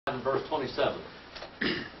In verse 27.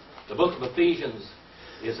 The book of Ephesians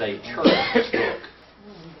is a church book.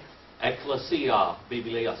 Ecclesia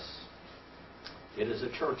Biblias. It is a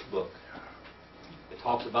church book. It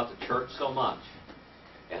talks about the church so much.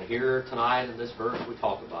 And here tonight in this verse we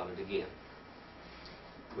talk about it again.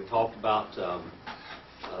 We talked about the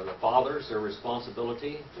fathers, their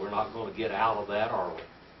responsibility. We're not going to get out of that, are we?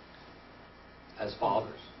 As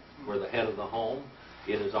fathers, we're the head of the home.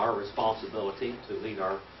 It is our responsibility to lead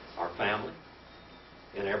our family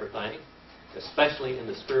in everything, especially in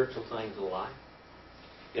the spiritual things of life.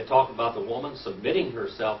 It talked about the woman submitting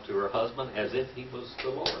herself to her husband as if he was the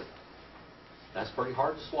Lord. That's pretty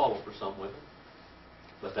hard to swallow for some women,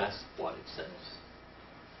 but that's what it says.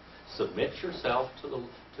 Submit yourself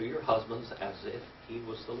to your husbands as if he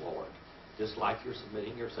was the Lord, just like you're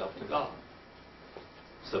submitting yourself to God.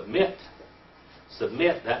 Submit.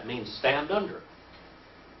 Submit, that means stand under.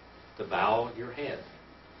 To bow your head.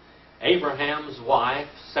 Abraham's wife,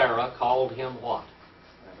 Sarah, called him what?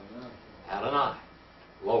 Adonai.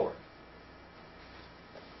 Lord.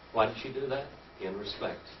 Why did she do that? In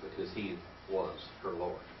respect, because he was her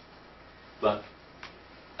Lord. But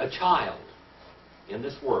a child in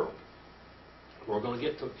this world, we're going to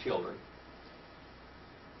get to children,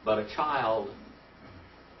 but a child,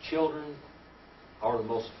 children are the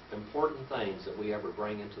most important things that we ever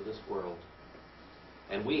bring into this world.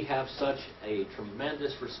 And we have such a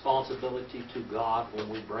tremendous responsibility to God when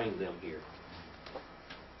we bring them here.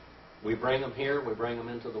 We bring them here, we bring them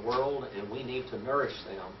into the world, and we need to nourish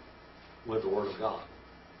them with the Word of God.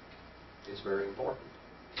 It's very important.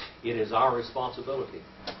 It is our responsibility.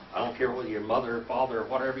 I don't care whether you're mother or father or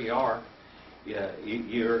whatever you are.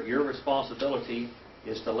 Your responsibility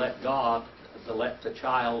is to let the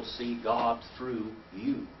child see God through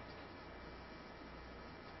you.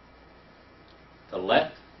 To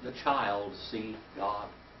let the child see God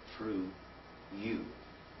through you.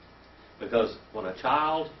 Because when a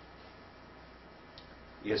child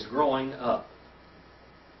is growing up,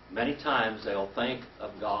 many times they'll think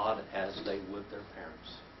of God as they would their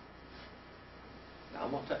parents. Now,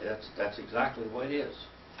 I'm going to tell you, that's exactly the way it is.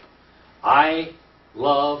 I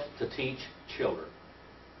love to teach children.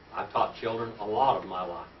 I've taught children a lot of my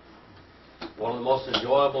life. One of the most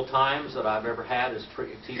enjoyable times that I've ever had is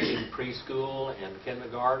teaching preschool and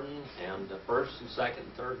kindergarten and first and second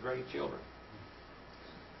and third grade children.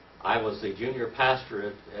 I was the junior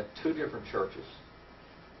pastor at two different churches.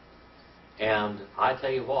 And I tell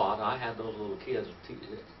you what, I had those little kids,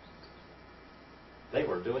 they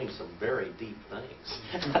were doing some very deep things.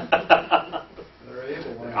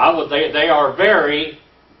 They are very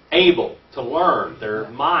able to learn. Their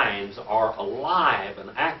minds are alive and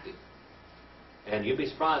active. And you'd be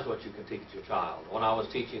surprised what you can teach your child. When I was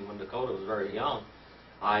teaching, when Dakota was very young,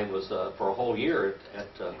 I was for a whole year at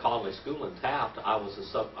Conley School in Taft. I was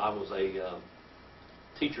a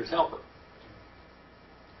teacher's helper,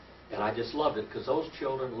 and I just loved it because those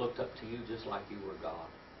children looked up to you just like you were God.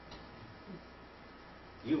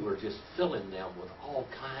 You were just filling them with all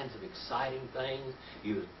kinds of exciting things.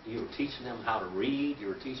 You were teaching them how to read. You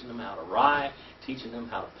were teaching them how to write, teaching them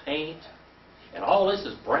how to paint, and all this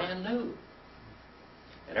is brand new.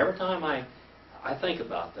 And every time I think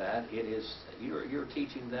about that, it is you're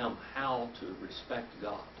teaching them how to respect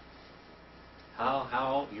God.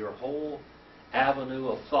 How your whole avenue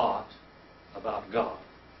of thought about God.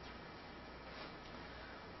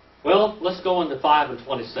 Well, let's go into 5 and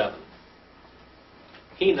 27.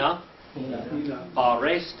 Hina,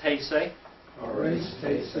 pares tese,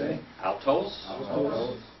 autos,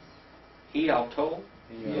 he auto,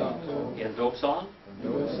 endoxon,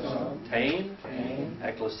 tain,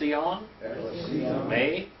 ecclesion,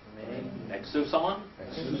 me, exouson,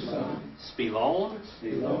 spilon,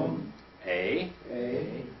 a,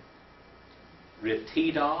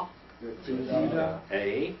 ritida,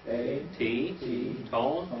 a, t,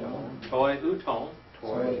 ton, toi uton,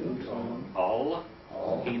 all,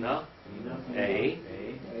 hina, a,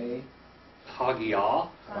 hagia,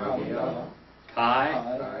 kai,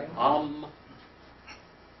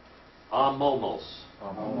 amomos.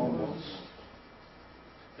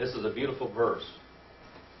 This is a beautiful verse.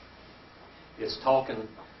 It's talking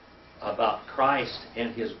about Christ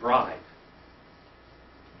and His bride.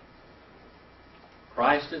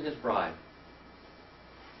 Christ and His bride.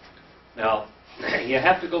 Now, you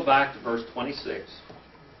have to go back to verse 26.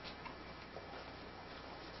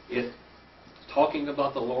 It's talking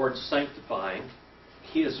about the Lord sanctifying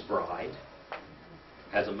His bride,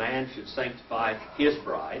 as a man should sanctify his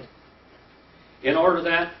bride, in order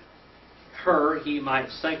that her he might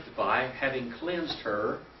sanctify, having cleansed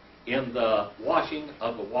her in the washing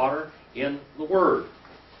of the water in the Word.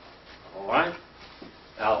 All right?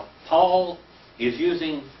 Now, Paul is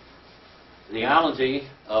using the analogy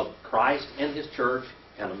of Christ and his church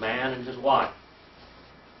and a man and his wife.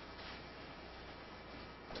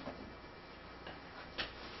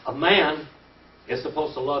 A man is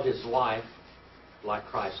supposed to love his wife like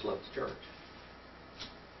Christ loved the church.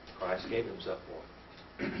 Christ gave himself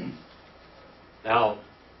for it. Now,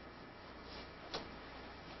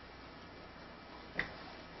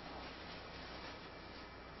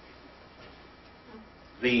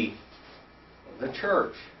 the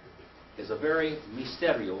church is a very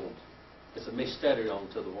mysterion. It's a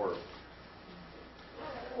mysterion to the world.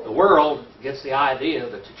 The world gets the idea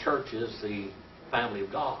that the church is the family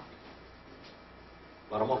of God.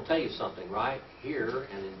 But I'm going to tell you something right here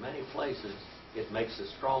and in many places, it makes a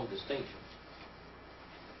strong distinction.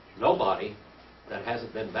 Nobody that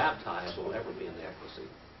hasn't been baptized will ever be in the ecclesia.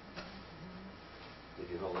 Did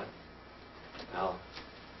you know that? Now,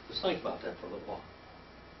 just think about that for a little while.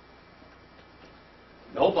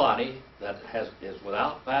 Nobody that is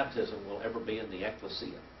without baptism will ever be in the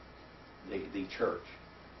ecclesia, the church.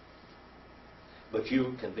 But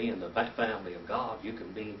you can be in the family of God. You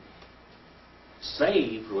can be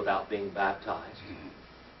saved without being baptized.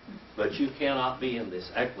 But you cannot be in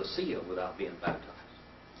this ecclesia without being baptized.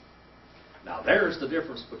 Now there's the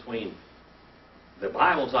difference between the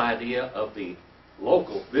Bible's idea of the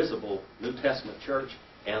local, visible New Testament church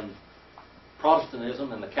and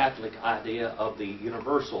Protestantism and the Catholic idea of the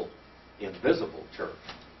universal, invisible church.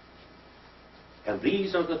 And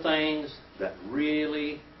these are the things that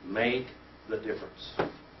really make the difference.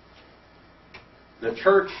 The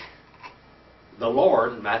church, the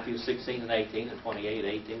Lord, in Matthew 16 and 18 and 28,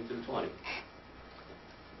 18 through 20,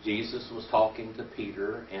 Jesus was talking to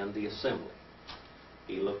Peter and the assembly.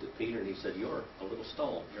 He looked at Peter and he said, "You're a little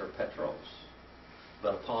stone, you're a Petros.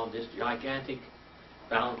 But upon this gigantic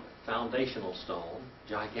foundational stone,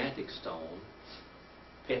 gigantic stone,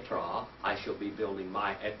 Petra, I shall be building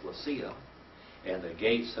my ecclesia, and the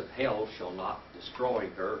gates of hell shall not destroy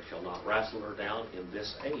her, shall not wrestle her down in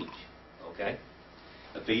this age." Okay?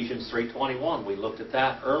 Ephesians 3:21, we looked at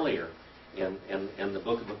that earlier in the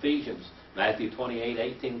book of Ephesians. Matthew 28,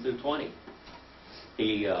 18 through 20.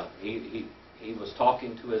 He was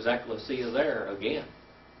talking to his ecclesia there again.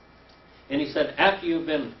 And he said, after you've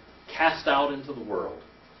been cast out into the world,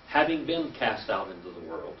 having been cast out into the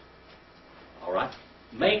world, all right,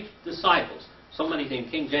 make disciples. So many things,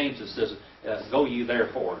 King James it says, go ye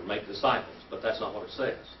therefore and make disciples, but that's not what it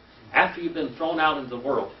says. After you've been thrown out into the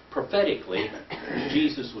world, prophetically,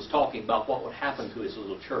 Jesus was talking about what would happen to his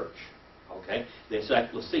little church, okay, this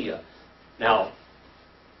ecclesia. Now,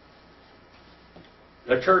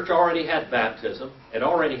 the church already had baptism. It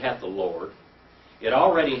already had the Lord. It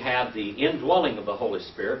already had the indwelling of the Holy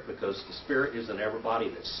Spirit, because the Spirit is in everybody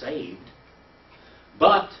that's saved.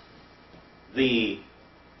 But the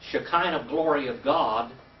Shekinah glory of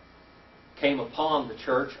God came upon the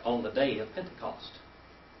church on the day of Pentecost.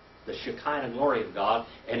 The Shekinah glory of God,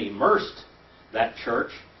 and immersed that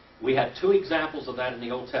church. We had two examples of that in the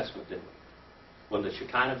Old Testament, didn't we? When the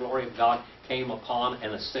Shekinah glory of God came upon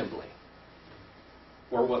an assembly.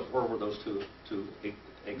 Where were those two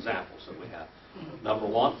examples that we have? Number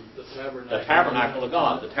one, the tabernacle of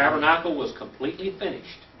God. The tabernacle was completely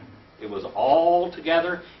finished. It was all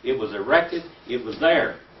together. It was erected. It was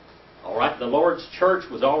there. All right, the Lord's church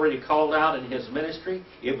was already called out in His ministry.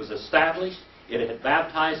 It was established. It had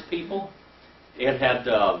baptized people. It had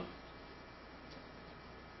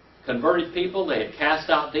converted people. They had cast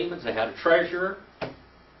out demons. They had a treasurer.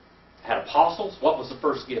 Had apostles. What was the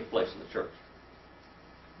first gift placed in the church?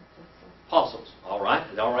 Apostles. All right,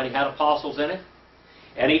 it already had apostles in it.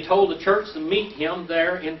 And He told the church to meet Him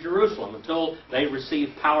there in Jerusalem until they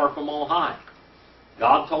received power from on high.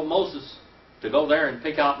 God told Moses to go there and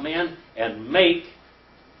pick out men and make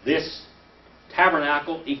this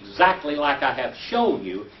tabernacle exactly like I have shown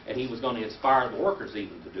you, and He was going to inspire the workers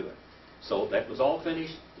even to do it. So that was all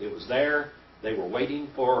finished. It was there. They were waiting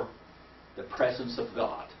for the presence of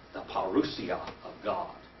God, the parousia of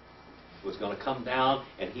God was going to come down,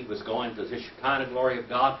 and He was going to, the Shekinah glory of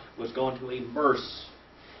God was going to immerse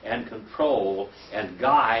and control and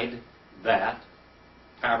guide that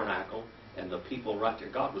tabernacle and the people right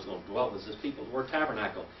there. God was going to dwell with His people. The word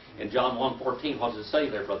tabernacle. In John 1:14, what does it say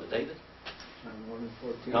there, Brother David?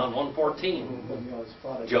 John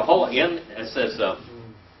 1:14. Jehovah, it says,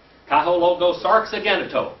 Kaho logo sarx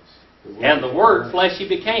ageneto. And the Word fleshy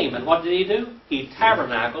became. And what did He do? He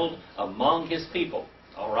tabernacled among His people.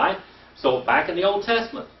 All right? So back in the Old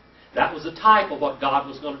Testament, that was a type of what God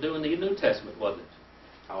was going to do in the New Testament, wasn't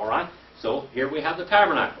it? All right? So here we have the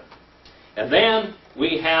tabernacle. And then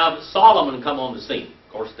we have Solomon come on the scene.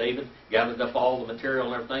 Of course, David gathered up all the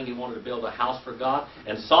material and everything. He wanted to build a house for God.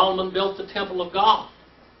 And Solomon built the temple of God.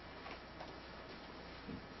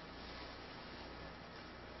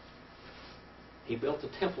 He built the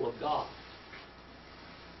temple of God.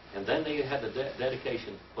 And then they had the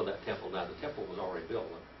dedication for that temple. Now, the temple was already built.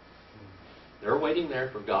 They're waiting there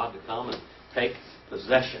for God to come and take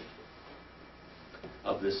possession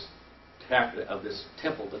of this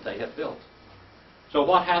temple that they had built. So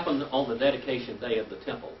what happened on the dedication day of the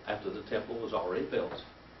temple, after the temple was already built?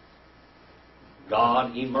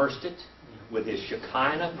 God immersed it with His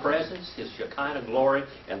Shekinah presence, His Shekinah glory,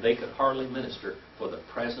 and they could hardly minister for the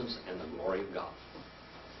presence and the glory of God.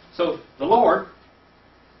 So the Lord,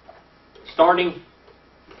 starting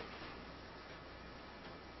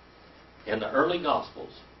in the early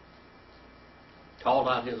Gospels, called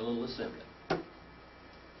out His little assembly,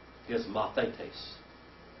 His mathetes,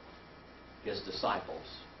 His disciples.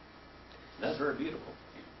 And that's very beautiful.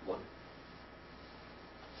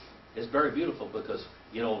 It's very beautiful because,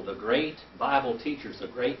 you know, the great Bible teachers, the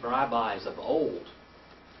great rabbis of old,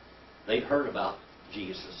 they'd heard about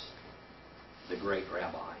Jesus, the great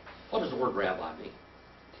rabbi. What does the word rabbi mean?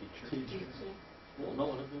 Teacher. Well,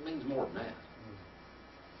 no, it means more than that.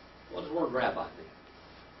 What does the word rabbi mean?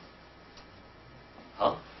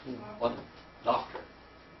 Huh? What? Doctor.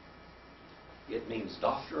 It means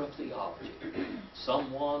doctor of theology.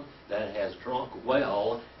 Someone that has drunk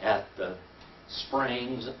well at the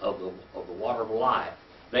springs of the water of life.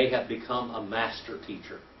 They have become a master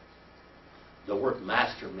teacher. The word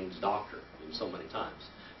master means doctor in so many times.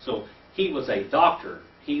 So he was a doctor.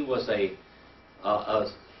 He was a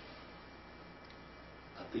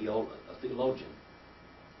theologian.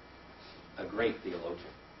 A great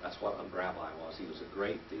theologian. That's what a rabbi was. He was a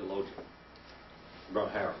great theologian.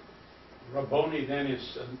 Brother Harold. Rabboni then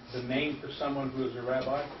is the name for someone who is a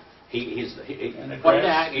rabbi? He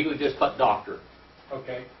would just put doctor.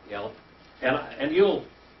 Okay. You know, and you'll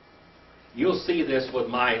see this with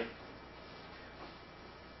my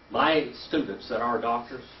students that are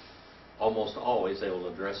doctors. Almost always they will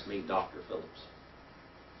address me Dr. Phillips,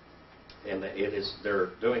 and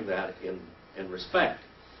they're doing that in respect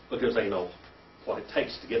because they know what it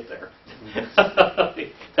takes to get there.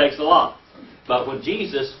 It takes a lot. But when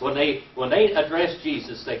they addressed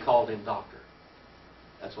Jesus, they called Him doctor.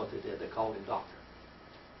 That's what they did. They called Him doctor.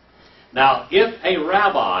 Now, if a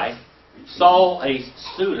rabbi saw a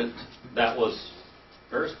student that was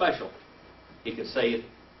very special, he could say,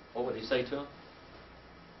 what would he say to him?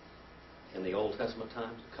 In the Old Testament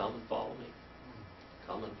times, come and follow me.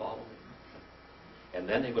 Come and follow me. And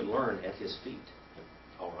then they would learn at his feet.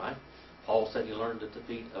 All right? Paul said he learned at the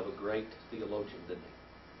feet of a great theologian, didn't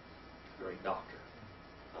he? Great doctor.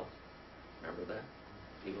 Oh, remember that?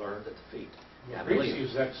 He learned at the feet. The Greeks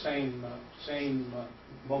use that same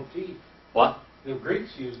motif. What? The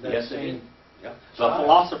Greeks use that yes, same. Yes, yeah. The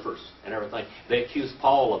philosophers and everything. They accused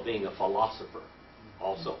Paul of being a philosopher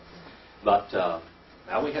also. But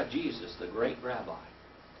now we have Jesus, the great rabbi.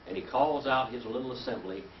 And he calls out his little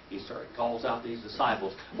assembly. He calls out these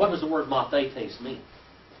disciples. What does the word mathetes mean?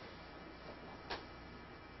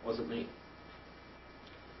 What does it mean?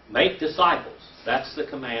 Make disciples. That's the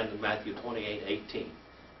command in Matthew 28:18.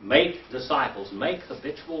 Make disciples. Make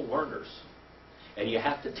habitual learners. And you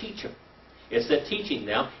have to teach them. It's that teaching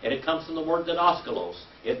them, and it comes from the word didaskalos.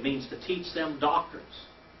 It means to teach them doctrines.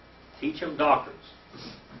 Teach them doctrines.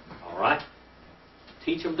 All right?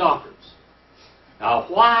 Teach them doctrines. Now,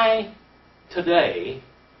 why today,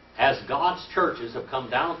 as God's churches have come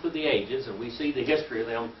down through the ages, and we see the history of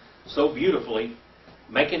them so beautifully,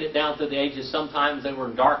 making it down through the ages, sometimes they were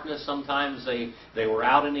in darkness, sometimes they were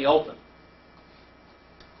out in the open.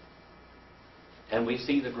 And we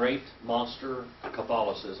see the great monster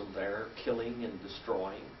Catholicism there, killing and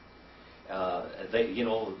destroying. They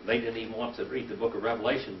didn't even want to read the book of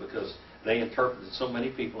Revelation because so many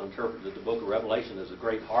people interpreted the book of Revelation as a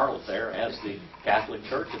great harlot there, as the Catholic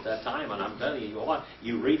Church at that time. And I'm telling you what,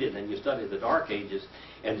 you read it and you study the Dark Ages,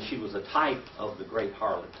 and she was a type of the great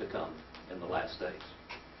harlot to come in the last days.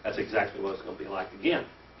 That's exactly what it's going to be like again.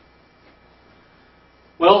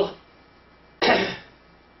 Well,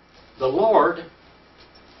 the Lord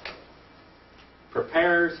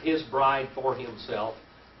prepares His bride for Himself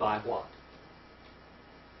by what?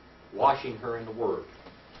 Washing her in the Word.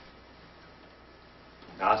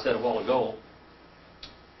 Now, I said a while ago,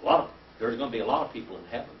 there's going to be a lot of people in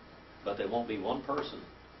heaven, but there won't be one person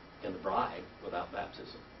in the bride without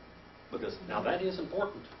baptism. Because now that is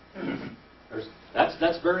important. That's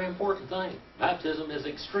a very important thing. Baptism is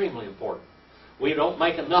extremely important. We don't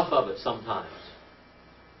make enough of it sometimes.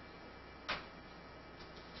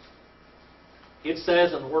 It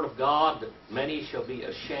says in the Word of God that many shall be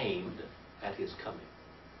ashamed at His coming.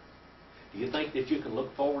 Do you think that you can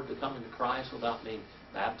look forward to coming to Christ without being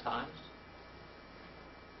baptized?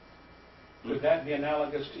 Would that be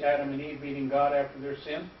analogous to Adam and Eve meeting God after their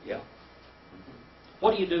sin? Yeah.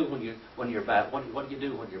 What do you do when you're baptized? What do you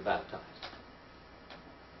do when you're baptized?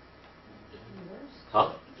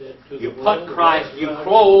 Huh? You put Christ, you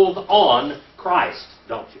clothe on Christ,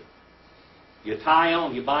 don't you? You tie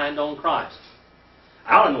on, you bind on Christ.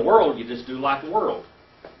 Out in the world, you just do like the world.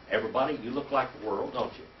 Everybody, you look like the world,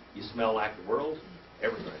 don't you? You smell like the world,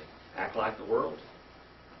 everything. Act like the world.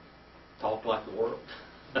 Talk like the world.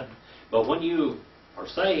 But when you are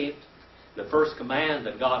saved, the first command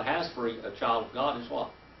that God has for a child of God is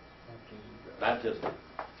what? Baptism.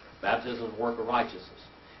 Baptism is a work of righteousness.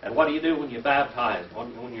 And what do you do when you're baptized?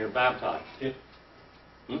 When you're baptized?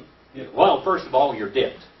 Well, first of all, you're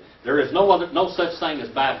dipped. There is no such thing as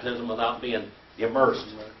baptism without being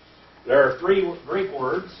immersed. There are 3 Greek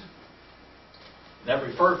words that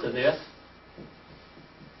refer to this.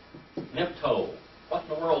 Nipto. What in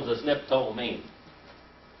the world does nipto mean?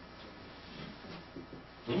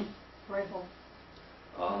 Rifle.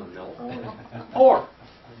 No. Pour.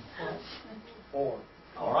 Or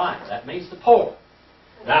All right, that means to pour.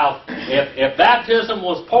 Now, if baptism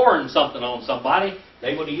was pouring something on somebody,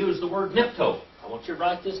 they would have used the word nipto. I want you to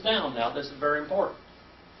write this down now. This is very important.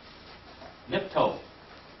 Nipto.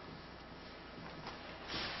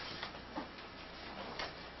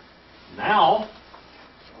 Now,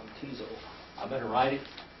 I better write it.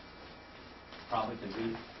 Probably can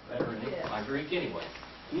read better in my Greek anyway.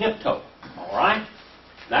 Nipto. All right?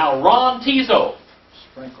 Now, rontizo.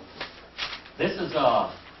 sprinkle. This is,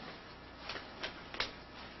 I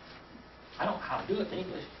don't know how to do it in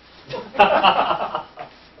English.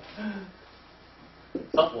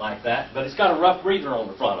 Something like that. But it's got a rough breather on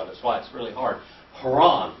the front of it. That's why it's really hard.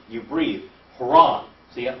 Haran. You breathe. Haran.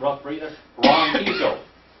 See that rough breather? Rontizo.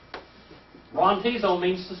 Rontizo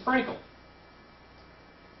means to sprinkle.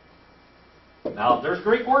 Now, there's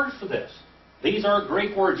Greek words for this. These are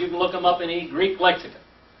Greek words. You can look them up in any Greek lexicon.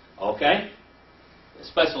 Okay?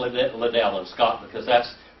 Especially Liddell and Scott, because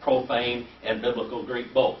that's profane and biblical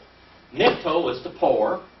Greek both. Nipto is to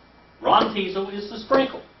pour. Rontizo is to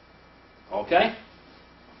sprinkle. Okay?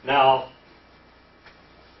 Now,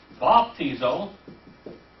 baptizo,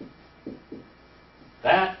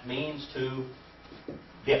 that means to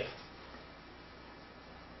dip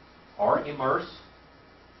or immerse.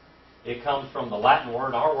 It comes from the Latin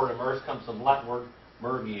word. Our word immerse comes from the Latin word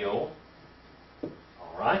mergio.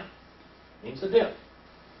 All right? Means to dip.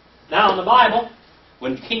 Now, in the Bible,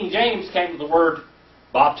 when King James came to the word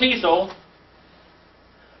baptizo,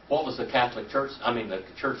 what was the Catholic Church, the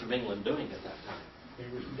Church of England doing at that time? They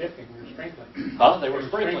were dipping, they were sprinkling. Huh? They were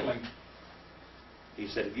sprinkling. He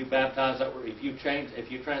said, if you baptize that word, if you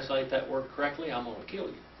translate that word correctly, I'm going to kill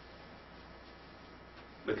you.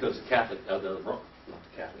 Because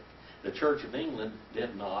the Church of England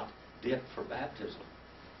did not dip for baptism.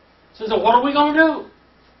 So what are we going to do?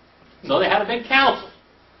 So they had a big council.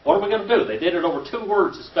 What are we going to do? They did it over 2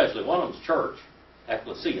 words especially. One of them was church,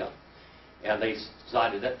 ecclesia. And they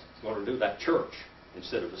decided that they were going to do that church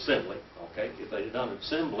instead of assembly. Okay? If they'd have done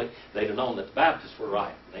assembly, they'd have known that the Baptists were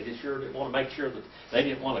right. They just sure didn't want to make sure that they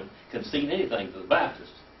didn't want to concede anything to the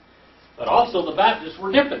Baptists. But also the Baptists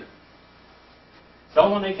were dipping. So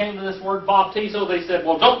when they came to this word baptizo, they said,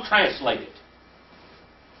 well, don't translate it.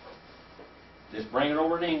 Just bring it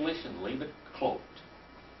over in English and leave it cloaked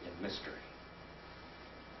in mystery.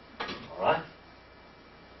 All right?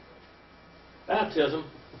 Baptism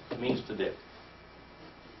means to dip.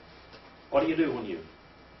 What do you do when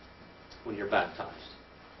you're baptized?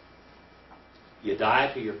 You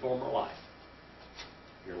die to your former life.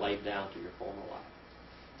 You're laid down to your former life.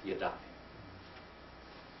 You die.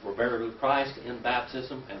 We're buried with Christ in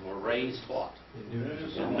baptism, and we're raised what? In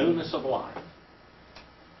newness of life.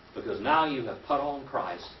 Because now you have put on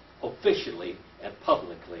Christ officially and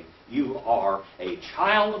publicly. You are a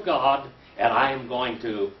child of God, and I am going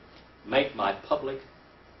to make my public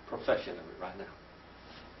profession of it right now.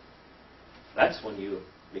 That's when you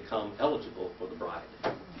become eligible for the bride.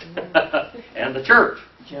 And the church.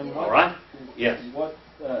 Jim, all right? Yes. What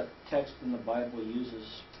text in the Bible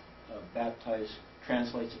uses baptized,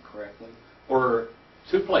 translates it correctly? For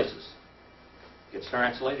 2 places. It's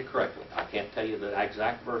translated correctly. I can't tell you the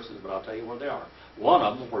exact verses, but I'll tell you where they are. One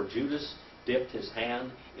of them where Judas dipped his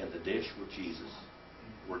hand in the dish with Jesus.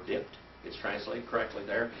 Were dipped. It's translated correctly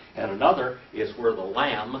there. And another is where the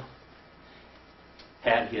lamb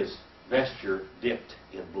had his vesture dipped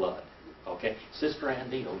in blood. Okay? Sister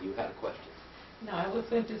Andino, you had a question. No, I was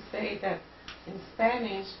going to say that In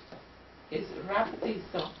Spanish, it's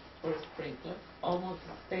raptizo for sprinkler, almost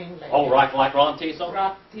the same like Oh, right, like Rontizo?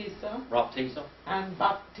 raptizo Raptizo? and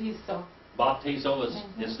baptizo. Baptizo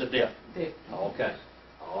is the dip. Dip. Okay.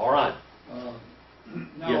 All right.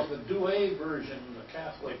 Now, Yes. the Douay version, the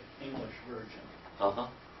Catholic English version, Uh-huh.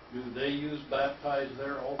 do they use baptize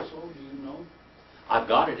there also? Do you know? I've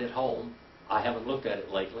got it at home. I haven't looked at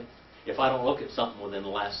it lately. If I don't look at something within the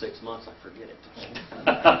last 6 months, I forget it.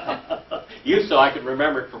 Used to, I could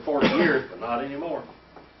remember it for 40 years, but not anymore.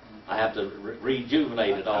 I have to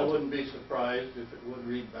rejuvenate it I all. wouldn't be surprised if it would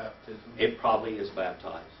read baptism. It probably is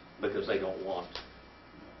baptized because they don't want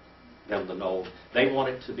them to know. They want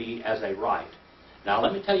it to be as a rite. Now,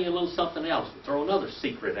 let me tell you a little something else. We'll throw another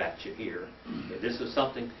secret at you here. This is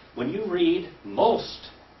something, when you read most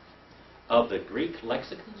of the Greek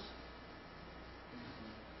lexicons,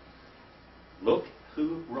 look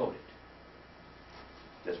who wrote it.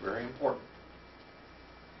 That's very important.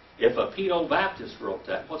 If a pedo Baptist wrote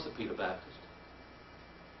that, what's a pedo Baptist?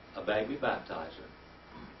 A baby baptizer.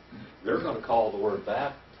 They're going to call the word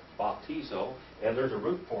baptizo, and there's a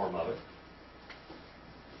root form of it.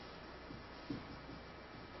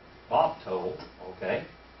 Bapto, okay?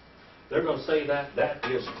 They're going to say that that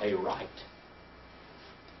is a rite.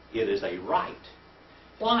 It is a rite.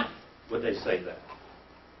 Why would they say that?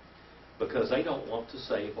 Because they don't want to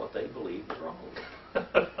say what they believe is wrong.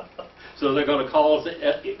 So they're going to call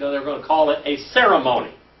it a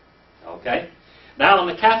ceremony. Okay? Now,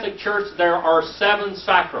 in the Catholic Church, there are 7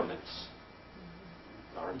 sacraments.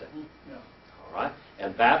 Aren't they? Yeah. All right?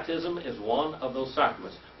 And baptism is one of those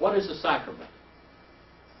sacraments. What is a sacrament?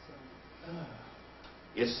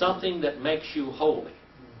 It's something that makes you holy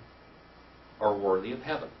or worthy of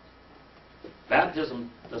heaven.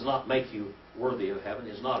 Baptism does not make you worthy of heaven.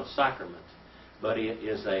 It's not a sacrament, but it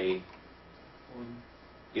is an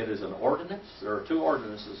ordinance. There are 2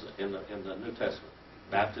 ordinances in the New Testament.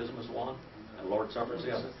 Baptism is one, and Lord's Supper is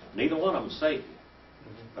the other. Neither one of them save you.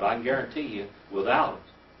 But I can guarantee you, without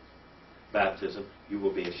baptism, you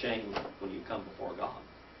will be ashamed when you come before God.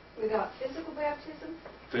 Without physical baptism?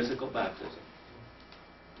 Physical baptism.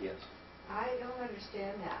 Yes. I don't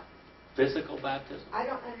understand that. Physical baptism. I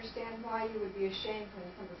don't understand why you would be ashamed when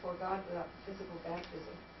you come before God without physical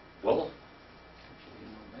baptism. Well,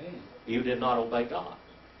 you did not obey God.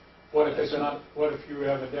 What if you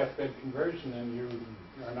have a deathbed conversion and you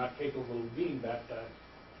are not capable of being baptized?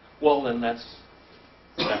 Well, then that's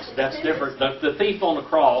different. The thief on the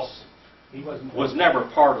cross He wasn't. was never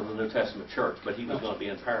part of the New Testament church, but he was going to be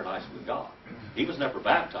in paradise with God. He was never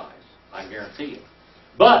baptized, I guarantee you.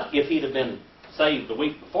 But if he'd have been saved the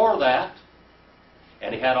week before that,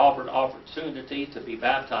 and he had opportunity to be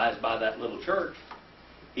baptized by that little church,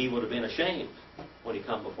 he would have been ashamed when he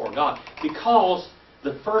come before God. Because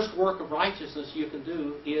the first work of righteousness you can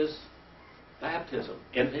do is baptism.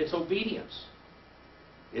 And it's obedience.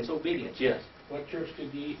 It's obedience, yes. What church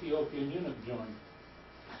did the Ethiopian eunuch join?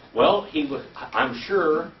 Well, I'm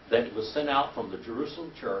sure that it was sent out from the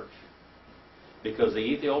Jerusalem church because the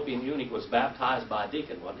Ethiopian eunuch was baptized by a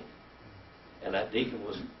deacon, wasn't he? And that deacon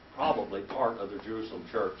was probably part of the Jerusalem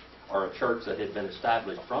church, or a church that had been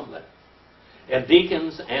established from that. And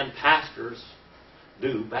deacons and pastors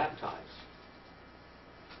do baptize.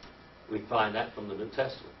 We find that from the New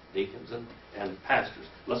Testament, deacons and pastors.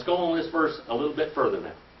 Let's go on this verse a little bit further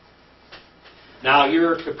now. Now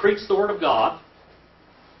you're to preach the Word of God,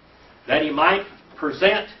 that he might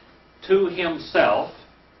present to himself.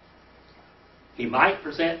 He might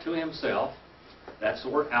present to himself, that's the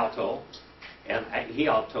word auto, and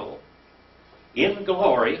hiauto, in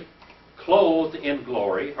glory, clothed in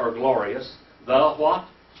glory, or glorious, the what?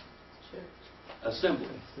 Church. Assembly.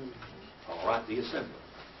 All right, the assembly.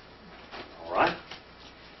 All right?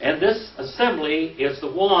 And this assembly is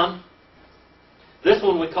this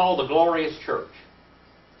one we call the glorious church.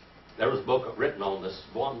 There was a book written on this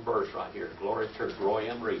one verse right here, Glorious Church. Roy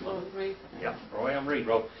M. Reed. Yeah, Roy M. Reed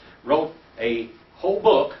wrote a whole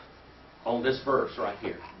book on this verse right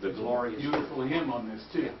here, the glorious Beautiful church. hymn on this,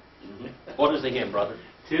 too. Mm-hmm. What is the hymn, brother?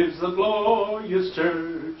 'Tis the glorious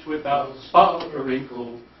church without spot or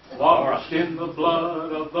wrinkle, washed in the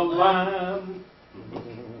blood of the Lamb.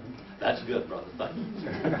 That's good, brother. Thank you.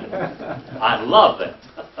 I love that.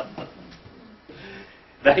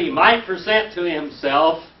 That he might present to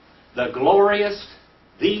himself the glorious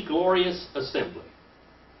assembly.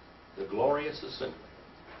 The glorious assembly.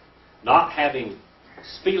 Not having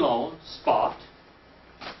spilon, spot,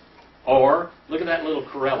 or, look at that little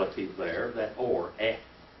correlative there, that or,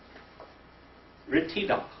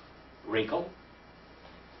 retida, wrinkle,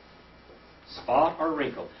 spot or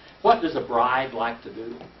wrinkle. What does a bride like to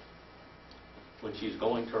do? when she's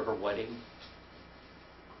going to her wedding.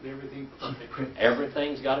 Everything perfect.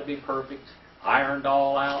 Everything's got to be perfect, ironed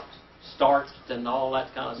all out, starched and all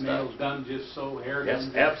that kind of stuff. Nails done just so, hair Yes,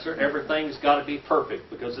 done. absolutely. Everything's got to be perfect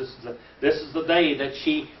because this is the day that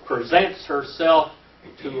she presents herself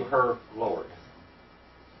to her Lord,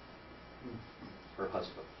 her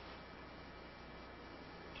husband.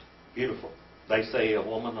 Beautiful. They say a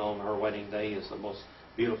woman on her wedding day is the most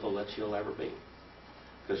beautiful that she'll ever be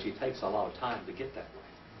because she takes a lot of time to get that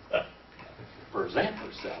way. Present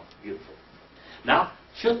herself beautiful. Now,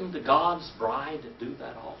 shouldn't the God's bride do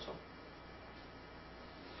that also?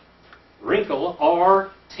 Wrinkle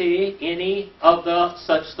or any of the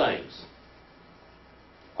such things.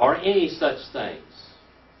 Or any such things.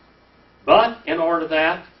 But in order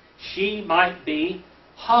that she might be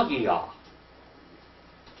hagia.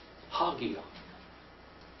 Hagia.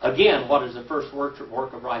 Again, what is the first work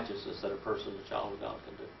of righteousness that a person, a child of God,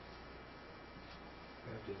 can do?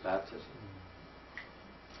 Baptism.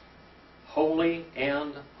 Holy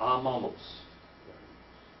and amamos.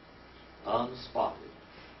 Unspotted.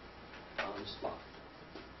 Unspotted.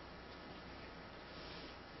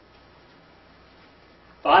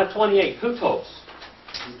 528. Hutos.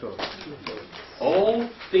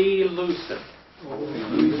 Ophilusen.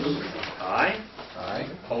 I.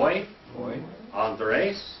 Hoi.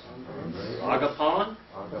 Andres. Agapon.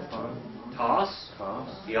 Tas.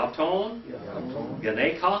 Iaton.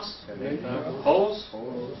 Genekos. Hos.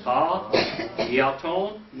 Ta.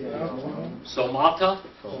 Iaton. Somata.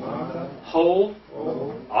 Ho.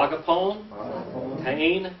 Agapon.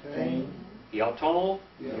 Tain. Iaton.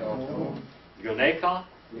 Geneka.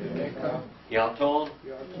 Iaton.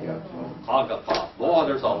 Agapon. Boy,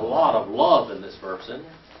 there's a lot of love in this verse, isn't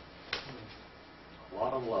there? A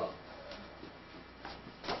lot of love.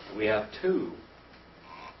 We have two.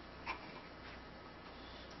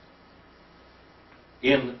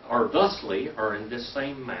 Thusly, or in this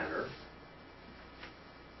same manner,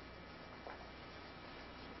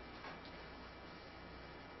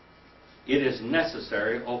 it is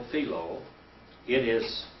necessary, o philo, it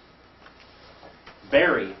is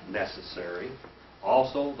very necessary,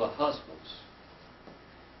 also the husbands.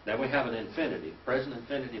 Then we have an infinitive, present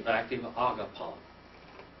infinitive active, agapon.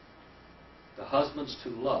 The husbands to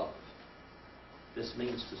love. This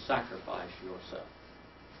means to sacrifice yourself.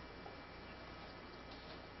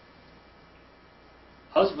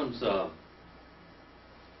 Husbands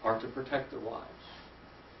are to protect their wives,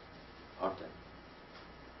 aren't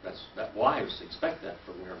they? That wives expect that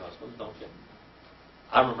from your husbands, don't you?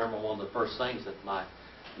 I remember one of the first things that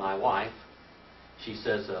my wife, she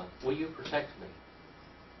says, "Will you protect me?"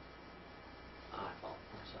 I thought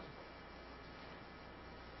to myself,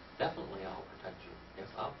 "Definitely, I'll protect you. Yes,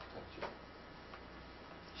 I'll protect you."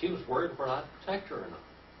 She was worried whether I'd protect her or not.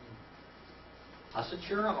 I said,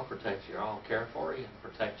 "Sure, I'll protect you. I'll care for you and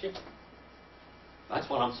protect you. That's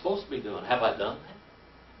what I'm supposed to be doing." Have I done that?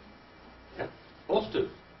 Yeah, supposed to.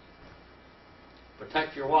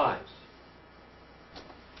 Protect your wives.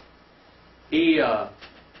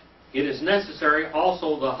 It is necessary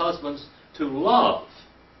also the husbands to love.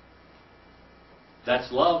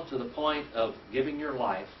 That's love to the point of giving your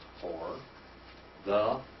life for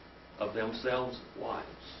of themselves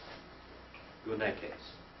wives.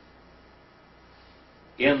 Gunekes.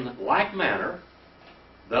 In like manner,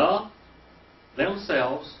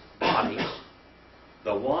 themselves bodies,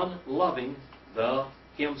 the one loving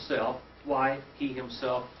himself, why he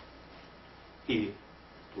himself he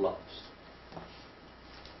loves.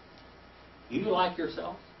 Do you like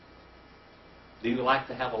yourself? Do you like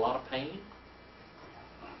to have a lot of pain?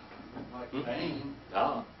 Like pain.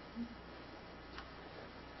 Ah.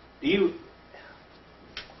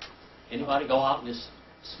 Anybody go out and just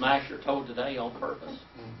smash your toe today on purpose?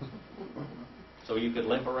 So you could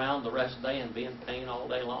limp around the rest of the day and be in pain all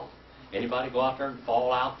day long? Anybody go out there and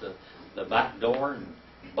fall out the back door and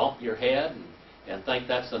bump your head and think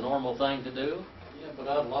that's the normal thing to do? Yeah, but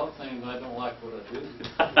I love things I don't like what I do.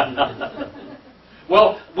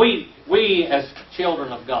 Well, we as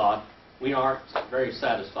children of God, we aren't very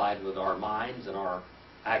satisfied with our minds and our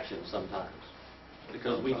actions sometimes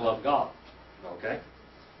because we love God. Okay?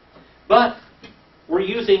 But we're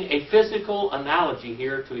using a physical analogy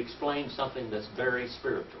here to explain something that's very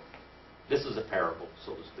spiritual. This is a parable,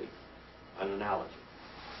 so to speak, an analogy.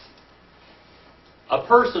 A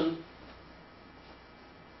person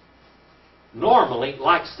normally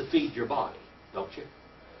likes to feed your body, don't you?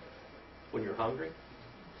 When you're hungry.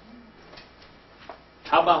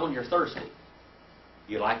 How about when you're thirsty?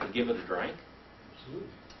 You like to give it a drink? Absolutely.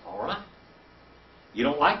 All right. You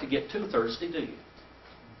don't like to get too thirsty, do you?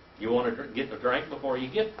 You want to get the drink before you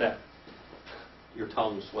get that your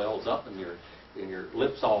tongue swells up and your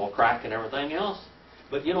lips all crack and everything else.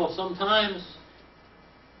 But you know, sometimes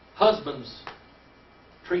husbands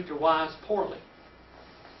treat their wives poorly.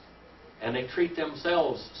 And they treat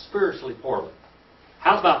themselves spiritually poorly.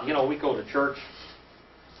 How about, you know, we go to church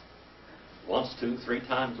once, 2, 3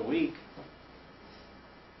 times a week.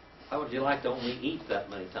 How would you like to only eat that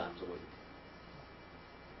many times a week?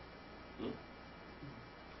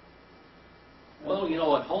 Well, you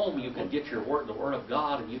know, at home you can get the Word of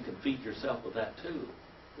God, and you can feed yourself with that too.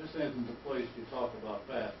 This isn't the place you talk about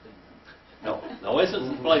fasting. No, this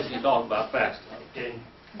isn't the place you talk about fasting. Okay.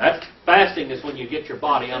 Fasting is when you get your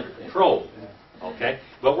body under control. Okay?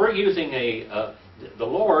 But we're using the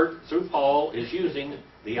Lord, through Paul, is using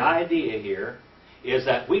the idea here, is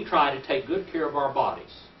that we try to take good care of our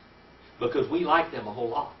bodies because we like them a whole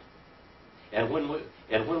lot. And when we're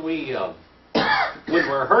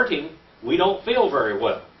hurting, we don't feel very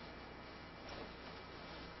well.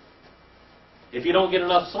 If you don't get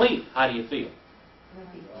enough sleep, how do you feel?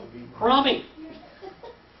 Crummy.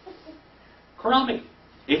 Crummy.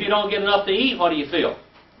 If you don't get enough to eat, what do you feel?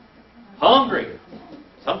 Hungry.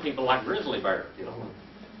 Some people like grizzly bears, you know.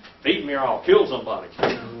 Feed me or I'll kill somebody.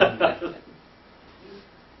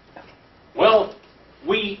 Well,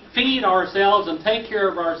 we feed ourselves and take care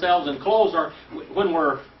of ourselves and clothes our. When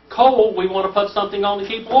we're cold, we want to put something on to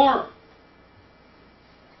keep warm.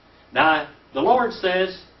 Now, the Lord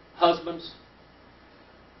says, husbands,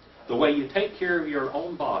 the way you take care of your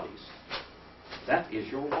own bodies, that is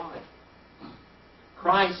your wife.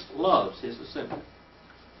 Christ loves His assembly.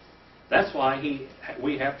 That's why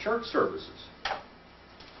we have church services.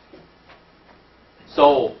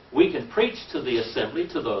 So we can preach to the assembly,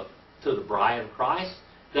 to the bride of Christ,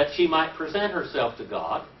 that she might present herself to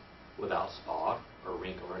God without spot or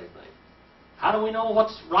wrinkle or anything. How do we know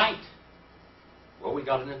what's right? Well, we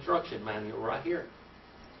got an instruction manual right here.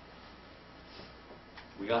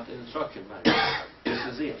 We got the instruction manual. This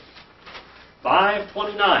is it.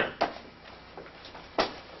 5:29.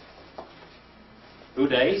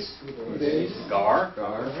 Udes, Gar,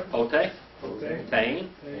 Pote, Tain,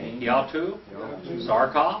 Hiatu,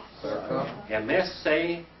 Sarkov,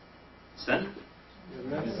 Emesen,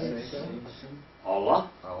 Allah,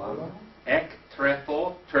 Ek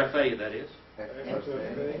Trefo, Trefe that is,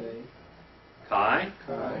 Kai,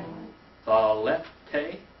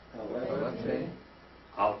 Thalete,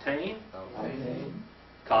 Altain,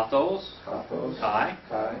 Kathos, Kai,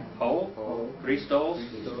 Ho, Christos,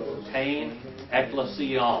 Tain,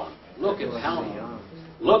 Ecclesion. Look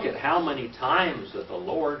at how many times that the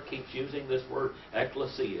Lord keeps using this word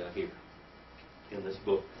ecclesia here in this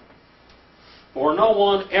book. For no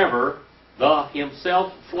one ever the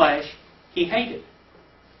himself flesh he hated.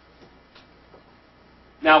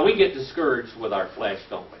 Now we get discouraged with our flesh,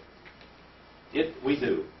 don't we? We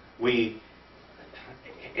do.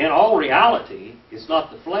 In all reality, it's not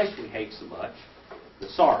the flesh we hate so much, the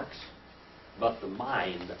sarx, but the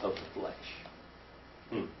mind of the flesh.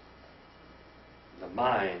 The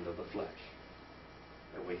mind of the flesh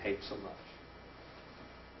that we hate so much.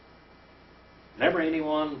 Never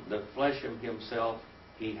anyone, the flesh of himself,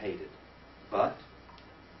 he hated, but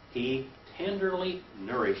he tenderly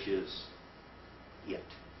nourishes it.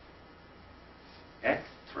 Ek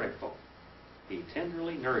trefo. He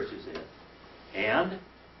tenderly nourishes it and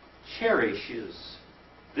cherishes.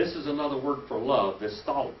 This is another word for love, this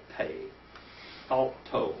thalte.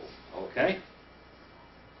 Thalto. Okay?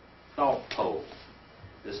 Thalto.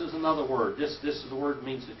 This is another word. This is the word that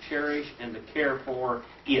means to cherish and to care for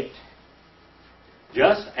it.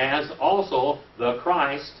 Just as also the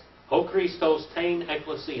Christ, Ho Christos tain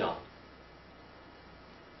ecclesion.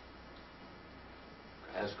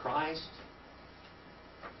 As Christ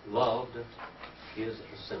loved His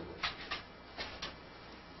assembly.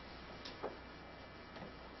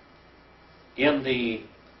 In the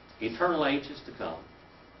eternal ages to come,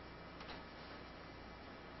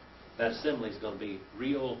 that assembly is going to be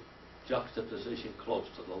real juxtaposition close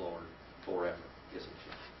to the Lord forever, isn't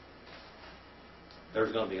she?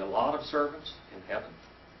 There's going to be a lot of servants in heaven.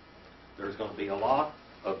 There's going to be a lot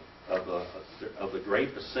of the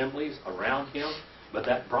great assemblies around Him. But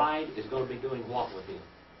that bride is going to be doing what with Him?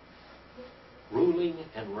 Ruling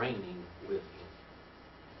and reigning with Him.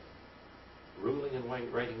 Ruling and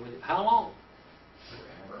reigning with Him. How long?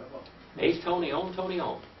 Age Tony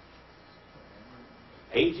on.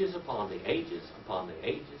 Ages upon the ages, upon the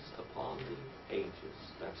ages, upon the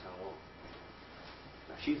ages. That's how long.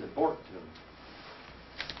 Now she's important to Him.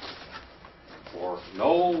 For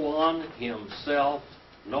no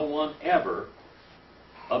one ever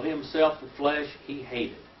of himself the flesh he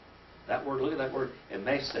hated. That word, look at that word,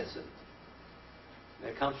 emesesen.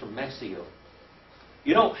 That comes from mesio.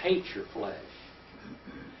 You don't hate your flesh.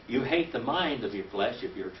 You hate the mind of your flesh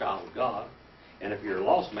if you're a child of God. And if you're a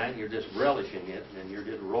lost man, you're just relishing it, and you're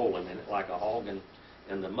just rolling in it like a hog in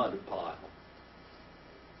the mud pile.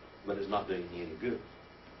 But it's not doing you any good.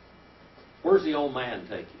 Where's the old man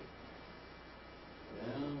take you?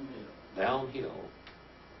 Downhill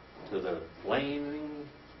to the flaming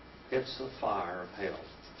pits of fire of hell.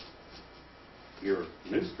 Your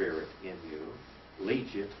new spirit in you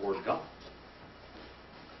leads you toward God.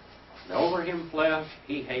 And over him flesh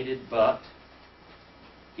he hated, but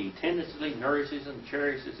he tenderly nourishes and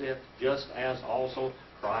cherishes it, just as also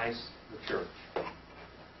Christ the church.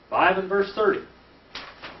 5 and verse 30.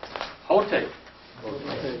 Hote.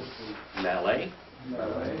 Mele.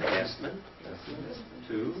 Esmen.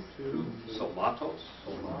 2. Somatos.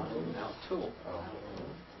 Now 2.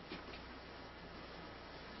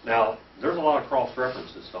 Now, there's a lot of cross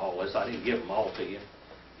references to all this. I didn't give them all to you.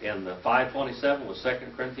 In the 5:27 was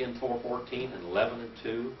 2 Corinthians 4:14 and 11 and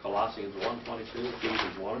 2, Colossians 1:22,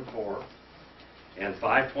 Ephesians 1 and 4. And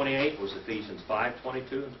 5:28 was Ephesians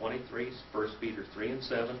 5:22 and 23, 1 Peter 3 and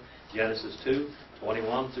 7, Genesis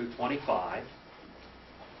 2:21 through 25.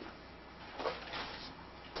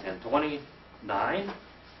 And 29,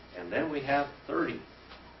 and then we have 30.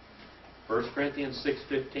 1 Corinthians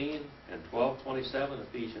 6:15 and 12:27,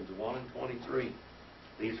 Ephesians 1 and 23.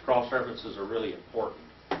 These cross references are really important.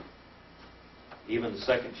 Even the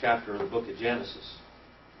 2nd chapter of the book of Genesis.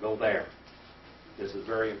 Go there. This is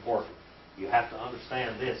very important. You have to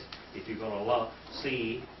understand this if you're going to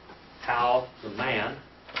see how the man.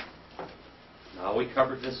 Now we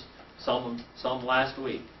covered this some last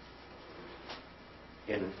week.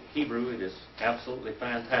 In Hebrew, it is absolutely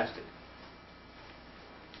fantastic.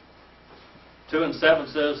 2 and 7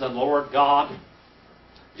 says, and Lord God,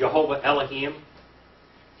 Jehovah Elohim,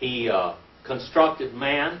 He constructed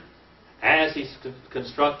man as He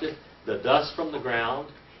constructed the dust from the ground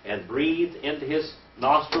and breathed into his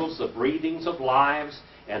nostrils the breathings of lives,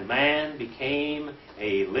 and man became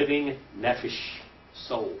a living nephesh,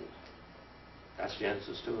 soul. That's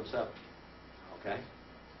Genesis 2 and 7. Okay?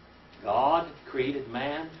 God created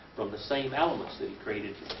man from the same elements that He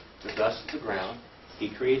created the dust of the ground. He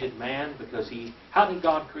created man because how did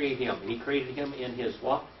God create him? He created him in His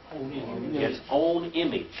what? Own image. His own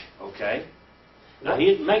image. Okay? Now, He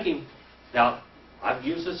didn't make him. Now, I've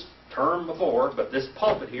used this term before, but this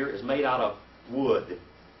pulpit here is made out of wood.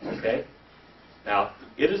 Okay? Now,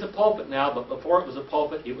 it is a pulpit now, but before it was a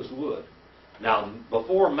pulpit, it was wood. Now,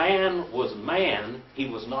 before man was man, he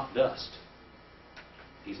was not dust.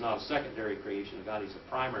 He's not a secondary creation of God. He's a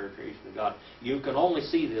primary creation of God. You can only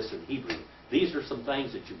see this in Hebrew. These are some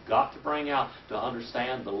things that you've got to bring out to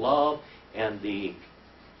understand the love and the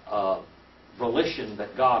volition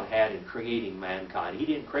that God had in creating mankind. He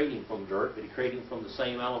didn't create him from dirt, but He created him from the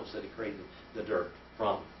same elements that He created the dirt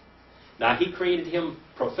from. Now, He created him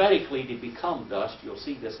prophetically to become dust. You'll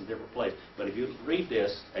see this in different places. But if you read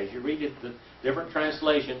this, as you read it, the different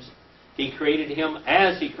translations, He created him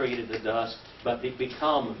as He created the dust, but to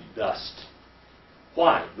become dust.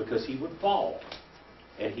 Why? Because he would fall,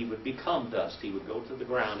 and he would become dust. He would go to the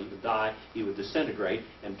ground, he would die, he would disintegrate,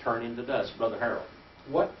 and turn into dust. Brother Harold.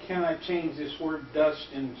 What can I change this word dust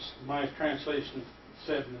in my translation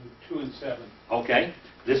of 2 and 7? Okay.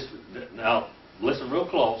 Now, listen real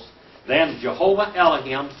close. Then Jehovah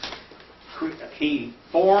Elohim, He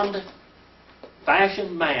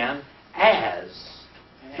fashioned man as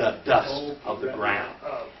the dust of the ground.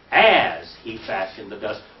 As He fashioned the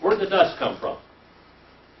dust. Where did the dust come from?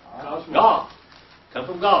 Cosmos. God. Come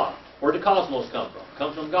from God. Where did the cosmos come from?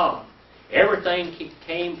 Comes from God. Everything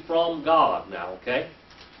came from God now, okay?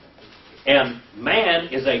 And man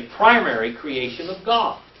is a primary creation of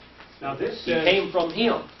God. Now this He says, came from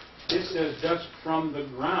Him. this says dust from the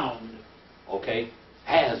ground. Okay?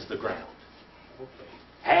 As the ground. Okay.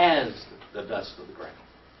 As the dust of the ground.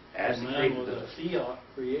 As He Man created was the a dust. fiat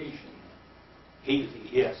creation.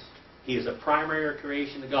 Yes. He is a primary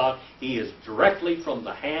creation of God. He is directly from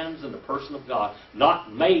the hands and the person of God.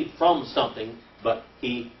 Not made from something, but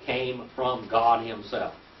He came from God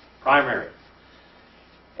Himself. Primary.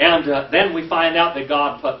 And then we find out that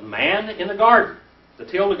God put man in the garden, to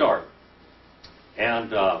till the garden.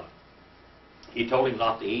 And He told him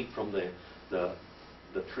not to eat from the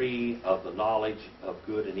tree of the knowledge of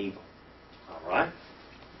good and evil. All right?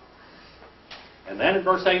 And then in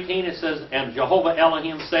verse 18 it says, and Jehovah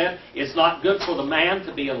Elohim said, it's not good for the man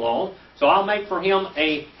to be alone, so I'll make for him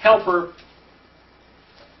a helper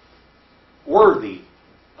worthy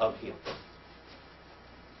of him.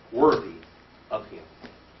 Worthy of him.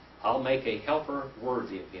 I'll make a helper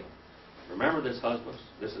worthy of him. Remember this, husbands.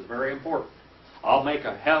 This is very important. I'll make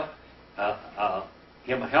him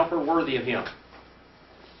a helper worthy of him.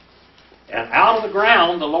 And out of the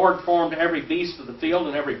ground the Lord formed every beast of the field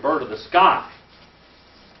and every bird of the sky,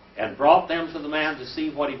 and brought them to the man to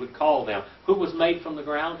see what he would call them. Who was made from the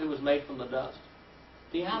ground? Who was made from the dust?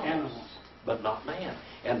 The animals. But not man.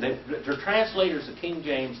 And the translators of King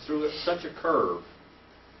James threw it such a curve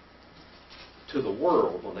to the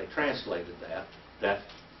world when they translated that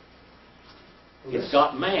it's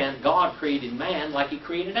got man, God created man like He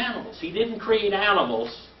created animals. He didn't create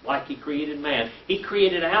animals like He created man. He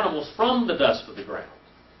created animals from the dust of the ground,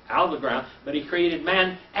 out of the ground, but He created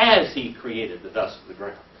man as He created the dust of the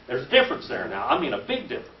ground. There's a difference there now. I mean a big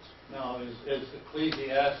difference. Now, is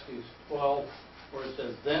Ecclesiastes 12, where it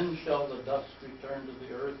says, "Then shall the dust return to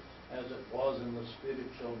the earth, as it was, and the spirit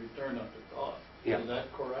shall return unto God." Yeah. Is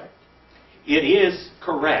that correct? It is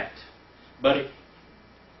correct. But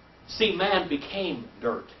see, man became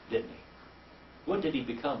dirt, didn't he? When did he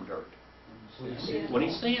become dirt? When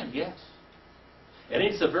he sinned, yes. And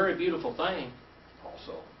it's a very beautiful thing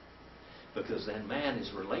also, because then man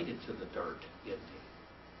is related to the dirt, isn't he?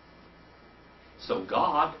 So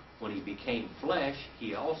God, when He became flesh,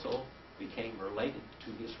 He also became related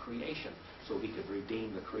to His creation, so He could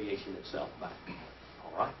redeem the creation itself back.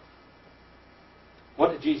 All right?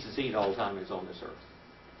 What did Jesus eat all the time He was on this earth?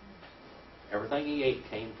 Everything He ate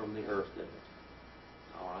came from the earth, didn't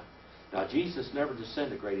it? All right? Now, Jesus never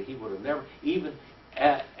disintegrated. He would have never, even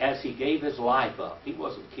as He gave His life up, He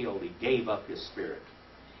wasn't killed, He gave up His spirit.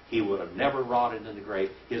 He would have never rotted in the grave.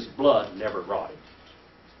 His blood never rotted.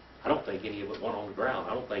 I don't think any of it went on the ground.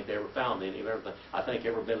 I don't think they ever found any of everything. I think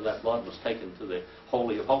every bit of that blood was taken to the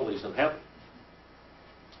Holy of Holies in heaven.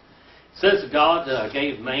 It says that God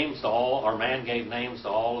gave names to all, or man gave names to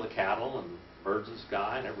all of the cattle and birds of the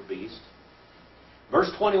sky and every beast.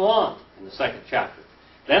 Verse 21 in the 2nd chapter.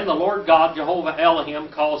 Then the Lord God, Jehovah Elohim,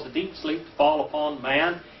 caused a deep sleep to fall upon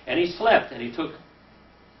man, and he slept, and he took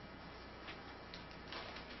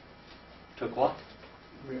what?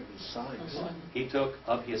 Sides. He took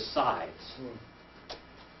of his sides.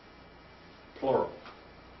 Plural.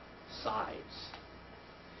 Sides.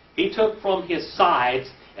 He took from his sides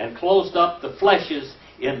and closed up the fleshes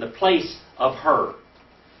in the place of her.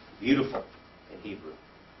 Beautiful in Hebrew.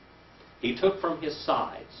 He took from his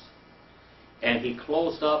sides and he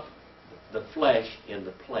closed up the flesh in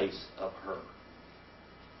the place of her.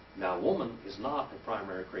 Now, woman is not a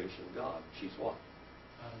primary creation of God. She's what?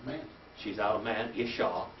 Out of man. She's out of man.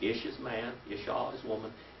 Isha. Ish is man. Isha is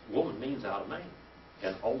woman. Woman means out of man.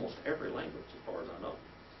 In almost every language, as far as I know.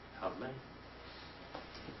 Out of man.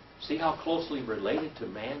 See how closely related to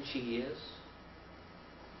man she is?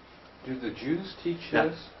 Do the Jews teach Yeah.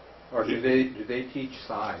 this? Or do they teach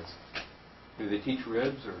sides? Do they teach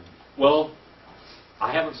ribs or? Well,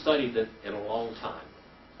 I haven't studied it in a long time.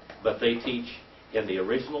 But they teach in the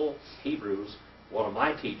original Hebrews. One of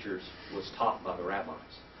my teachers was taught by the rabbis.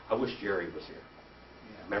 I wish Jerry was here.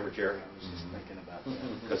 Remember Jerry? I was just thinking about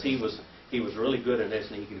that. Because he was really good in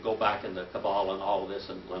this, and he could go back in the Kabbalah and all of this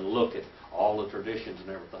and look at all the traditions and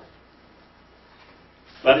everything.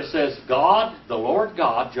 But it says, God, the Lord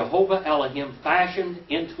God, Jehovah Elohim, fashioned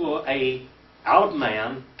out of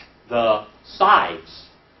man the sides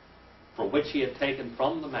from which He had taken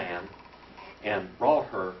from the man and brought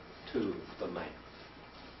her to the man.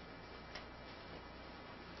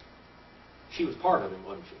 She was part of him,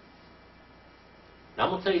 wasn't she? Now, I'm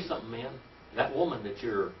going to tell you something, man. That woman that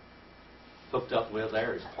you're hooked up with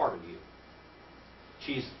there is part of you.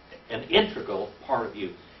 She's an integral part of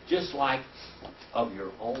you, just like of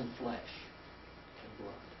your own flesh and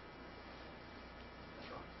blood.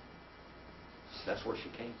 That's right. That's where she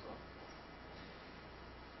came from.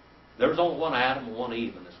 There was only one Adam and one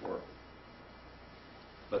Eve in this world.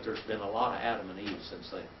 But there's been a lot of Adam and Eve since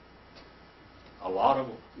then. A lot of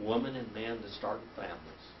women and men that started families.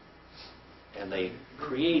 And they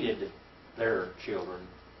created their children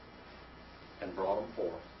and brought them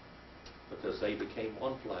forth. Because they became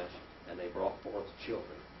one flesh and they brought forth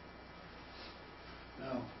children.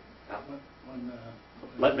 No.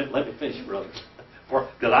 Let me finish, brothers.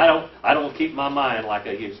 Because I don't keep my mind like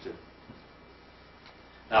I used to.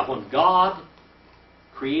 Now, when God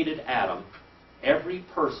created Adam, every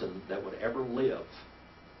person that would ever live,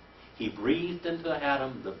 He breathed into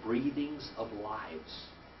Adam the breathings of lives.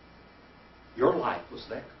 Your life was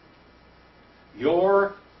there.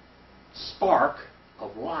 Your spark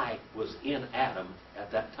of life was in Adam at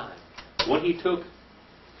that time. When He took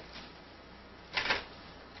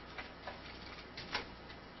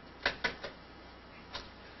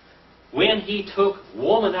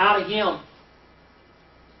woman out of him,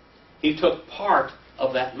 He took part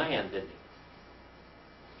of that man, didn't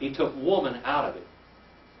he? He took woman out of it.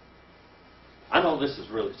 I know this is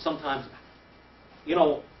really, sometimes,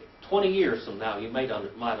 20 years from now, you might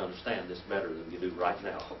understand this better than you do right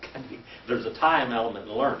now. Okay? There's a time element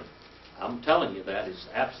in learning. I'm telling you that is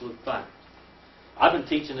absolute fact. I've been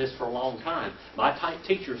teaching this for a long time. My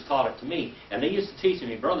teachers taught it to me, and they used to teach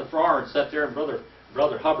me. Brother Farrar sat there and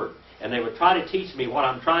Brother Hubbard, and they would try to teach me what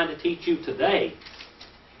I'm trying to teach you today.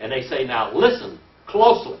 And they say, now listen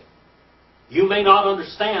closely. You may not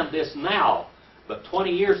understand this now, but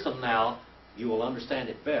 20 years from now, you will understand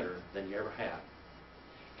it better than you ever have.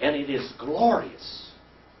 And it is glorious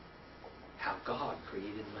how God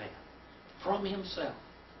created man from himself.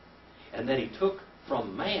 And that he took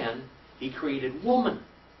from man, he created woman.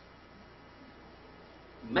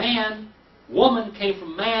 Woman came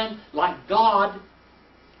from man like God,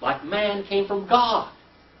 like man came from God.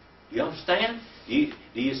 Do you understand? Do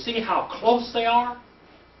you see how close they are?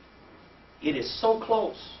 It is so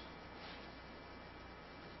close.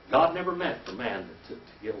 God never meant for man to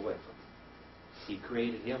get away from him. He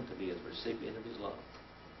created him to be a recipient of his love.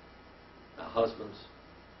 Now, husbands,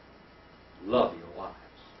 love your wives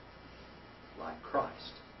like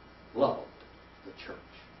Christ loved the church,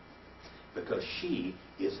 because she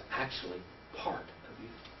is actually part of you.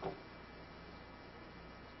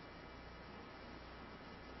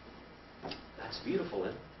 That's beautiful,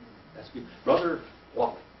 isn't it? That's beautiful. Brother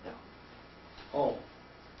Wally, now. Oh,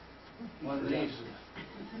 one of these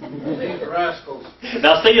rascals.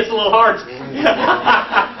 Now, see, it's a little hard.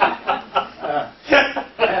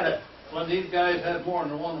 When these guys had more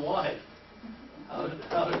than one wife, how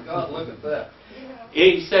did God look at that?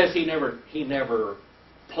 He says he never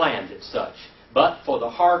planned it such. But for the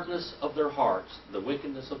hardness of their hearts, the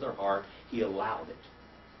wickedness of their heart, he allowed it.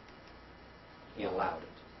 He allowed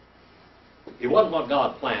it. It wasn't what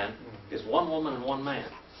God planned. It's one woman and one man.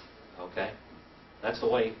 Okay? That's the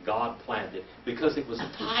way God planned it. Because it was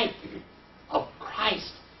a type of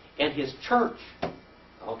Christ and His church.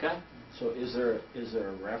 Okay? So is there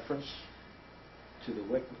a reference to the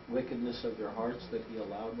wickedness of their hearts that he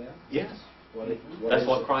allowed that? Yes. That's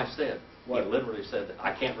what Christ said. What? He literally said that.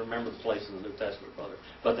 I can't remember the place in the New Testament, brother.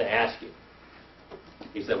 But they asked him.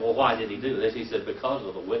 He said, well, why did he do this? He said, because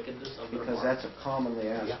of the wickedness of their heart. Because that's a commonly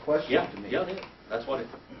asked question to me. Yeah, that's what it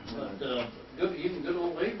is. But even good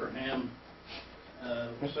old Abraham,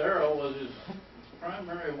 Sarah was his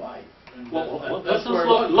primary wife. And Well, that's let's where it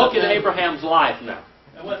was. look at Abraham's life now.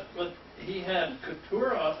 And what he had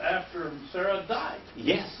Keturah after Sarah died.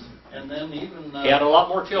 Yes. And then even He had a lot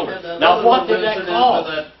more children. he had Now, what another did that incident cause?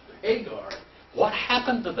 with that Hagar. What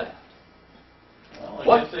happened to that? Well, I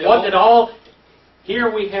What guess they did all...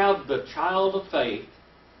 Here we have the child of faith,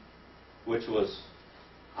 which was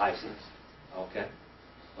Isaac. Okay?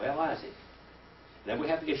 Well, Isaac. Then we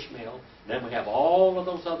have Ishmael. Then we have all of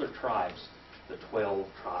those other tribes, the 12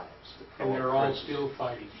 tribes. The 12 And they're all princes. still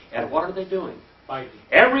fighting. And what are they doing? Fighting.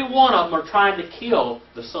 Every one of them are trying to kill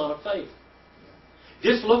the son of faith.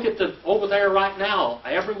 Just look at over there right now,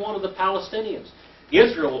 every one of the Palestinians.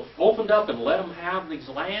 Israel opened up and let them have these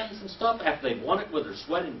lands and stuff after they've won it with their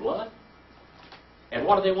sweat and blood. And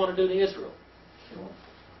what do they want to do to Israel?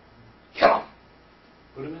 Kill them.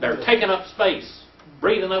 Put 'em in They're the- taking up space,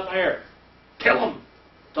 breathing up air. Kill them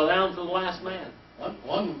down to the last man.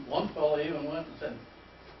 One fellow even went and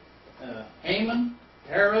said, Haman,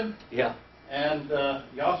 Herod, Yeah, and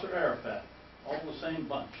Yasser Arafat, all the same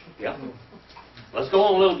bunch. yeah. Let's go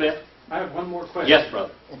on a little bit. I have one more question. Yes,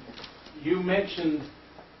 brother. You mentioned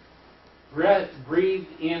breathe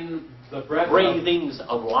in the breath Breathings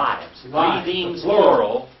of lives. Lives, Breathings, the plural.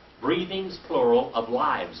 plural. Breathings, plural, of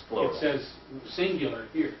lives, plural. It says singular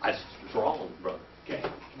here. That's wrong, brother. Okay.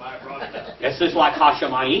 I brought it up. It's just like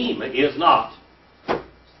Hashemayim. It is not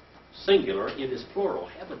singular. It is plural.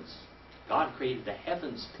 Heavens. God created the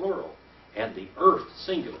heavens, plural, and the earth,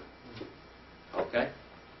 singular. Okay?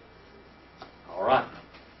 All right.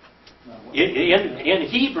 In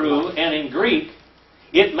Hebrew and in Greek,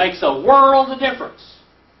 it makes a world of difference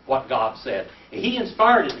what God said. He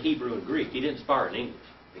inspired it in Hebrew and Greek. He didn't inspire it in English.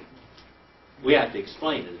 We have to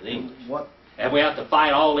explain it in English. And we have to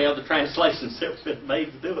fight all the other translations that have been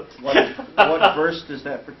made to do it. What verse does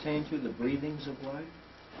that pertain to? The breathings of life?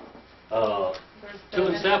 2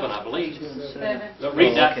 and 7, I believe. 2 and 7.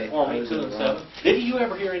 Read that okay. for I me, was 2 in and the 7. wrong. Did you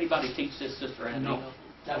ever hear anybody teach this, Sister Andy? No.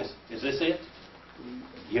 Is this it?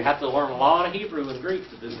 You have to learn a lot of Hebrew and Greek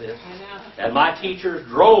to do this. I know. And my teachers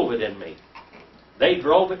drove it in me. They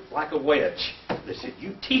drove it like a wedge. They said,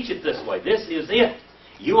 you teach it this way. This is it.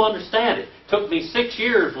 You understand it. Took me 6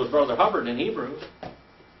 years with Brother Hubbard in Hebrew.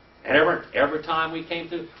 And every time we came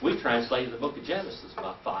through, we translated the book of Genesis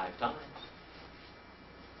about 5 times.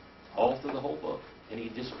 All through the whole book. And he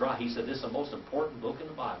said, this is the most important book in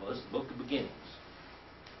the Bible. This is the book of beginnings.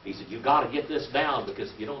 He said, you've got to get this down,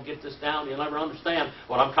 because if you don't get this down, you'll never understand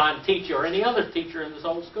what I'm trying to teach you or any other teacher in this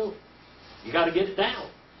old school. You've got to get it down.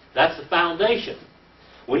 That's the foundation.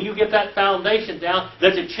 When you get that foundation down,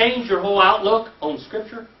 does it change your whole outlook on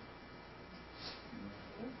Scripture?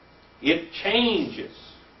 It changes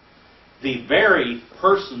the very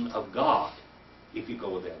person of God if you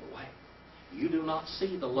go the other way. You do not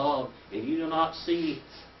see the love, and you do not see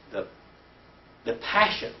the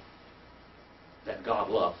passion that God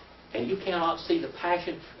loved. And you cannot see the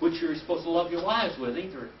passion which you're supposed to love your wives with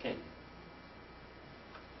either, can you?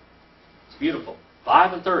 It's beautiful.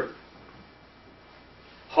 5 and 30.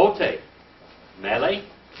 Hote, mele,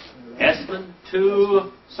 espen,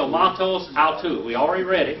 tu, somatos, autu. We already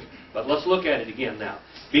read it, but let's look at it again now.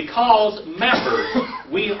 Because members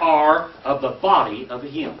we are of the body of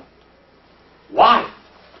Him. Wife,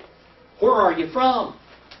 where are you from?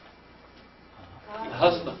 Your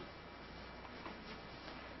husband.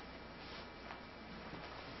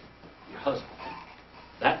 Your husband.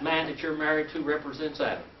 That man that you're married to represents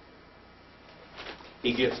Adam.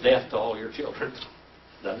 He gives death to all your children,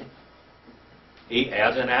 doesn't he?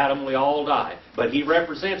 As in Adam, we all die. But he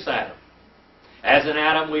represents Adam. As in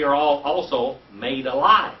Adam, we are all also made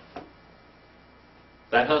alive.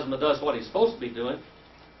 That husband does what he's supposed to be doing.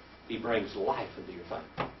 He brings life into your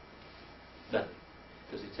family. Doesn't he?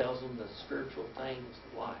 Because he tells them the spiritual things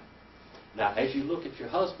of life. Now, as you look at your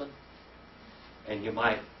husband, and you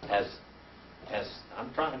might, as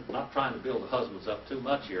I'm not trying to build the husbands up too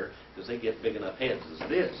much here, because they get big enough heads as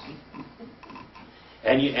it is.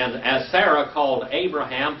 And as Sarah called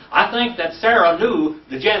Abraham, I think that Sarah knew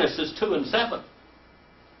the Genesis 2 and 7.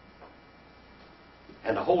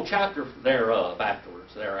 And the whole chapter thereof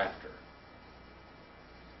thereafter.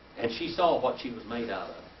 And she saw what she was made out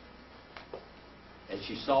of. And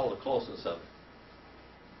she saw the closeness of it.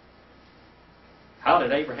 How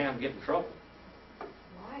did Abraham get in trouble?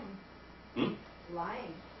 Lying.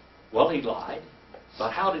 Lying. Well, he lied.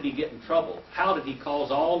 But how did he get in trouble? How did he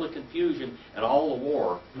cause all the confusion and all the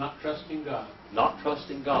war? Not trusting God. Not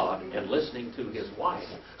trusting God and listening to his wife.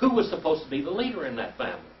 Who was supposed to be the leader in that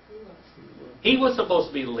family? He was supposed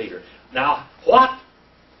to be the leader. Now,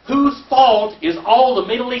 whose fault is all the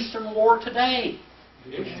Middle Eastern war today?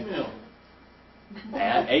 Ishmael.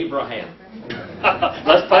 And Abraham.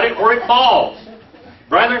 Let's put it where it falls.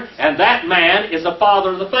 Brethren, and that man is the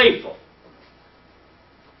father of the faithful.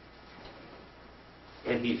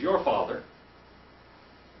 And he's your father.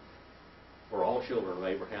 We're all children of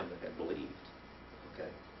Abraham that have believed.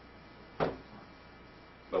 Okay?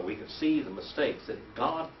 But we can see the mistakes that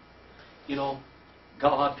God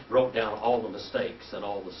wrote down all the mistakes and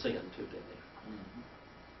all the sin too, didn't He?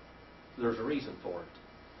 Mm-hmm. There's a reason for it.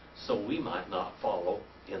 So we might not follow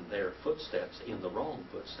in their footsteps, in the wrong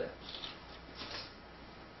footsteps.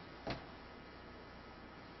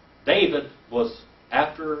 David was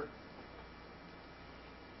after...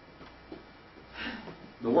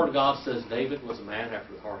 The Word of God says David was a man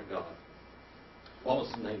after the heart of God. What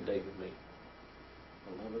was the name David mean?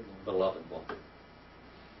 Beloved one.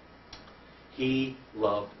 He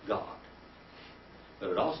loved God.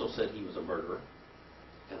 But it also said he was a murderer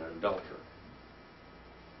and an adulterer.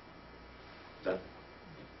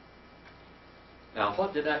 Now,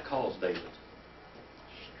 what did that cause David?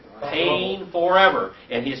 Pain forever.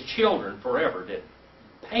 And his children forever, didn't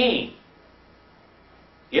it? Pain.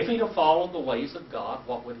 If he'd have followed the ways of God,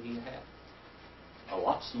 what would he have? A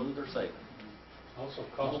lot smoother sailing. Also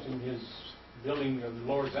cost him his building of the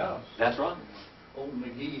Lord's house. That's right. Old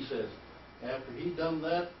McGee says, after he done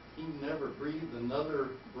that, he never breathed another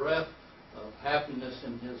breath of happiness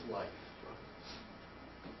in his life.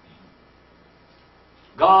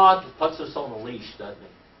 God puts us on a leash, doesn't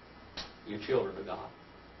He? You children of God.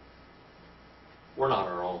 We're not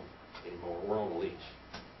our own anymore. We're on a leash.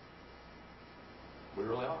 We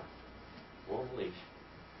really are. We're on a leash.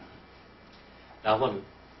 Now, when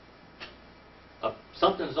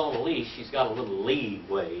something's on a leash, he's got a little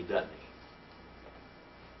leeway, doesn't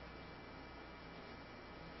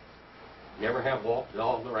he? You ever have walked the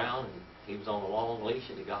dog around and he was on a long leash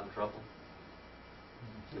and he got in trouble?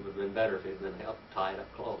 It would have been better if he had been tied up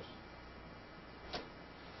close.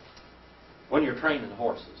 When you're training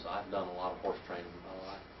horses, I've done a lot of horse training in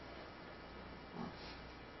my life.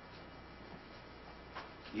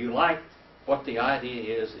 You like what the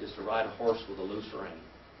idea is to ride a horse with a loose rein.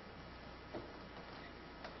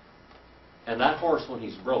 And that horse, when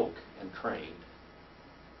he's broke and trained,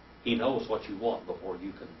 he knows what you want before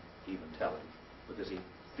you can even tell him, because he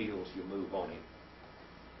feels you move on him.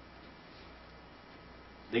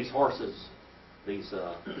 These horses, these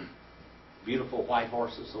beautiful white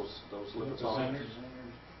horses, those little songs,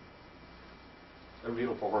 they're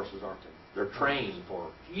beautiful horses, aren't they? They're trained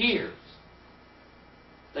for years.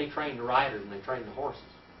 They train the riders and they train the horses.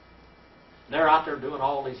 And they're out there doing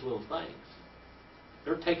all these little things.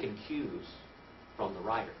 They're taking cues from the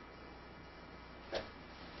rider. Okay.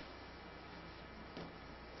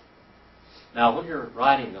 Now, when you're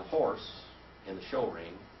riding a horse in the show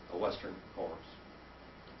ring, a Western horse,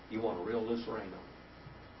 you want a real loose rein on it.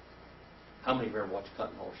 How many of you ever watched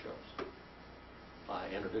cutting horse shows? I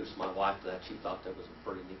introduced my wife to that. She thought that was a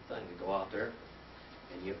pretty neat thing to go out there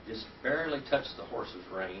and you just barely touch the horse's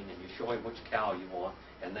rein and you show him which cow you want,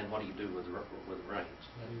 and then what do you do with the reins?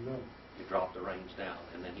 There you go. You drop the reins down,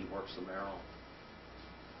 and then he works the mare on.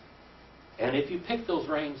 And if you pick those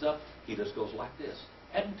reins up, he just goes like this.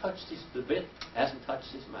 Hasn't touched the bit, hasn't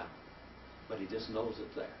touched his mouth, but he just knows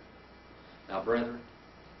it's there. Now, brethren,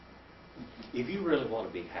 if you really want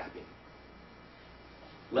to be happy,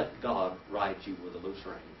 let God ride you with a loose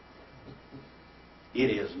rein. It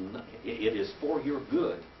is for your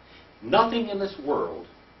good. Nothing in this world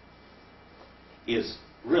is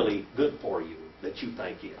really good for you that you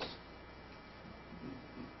think is.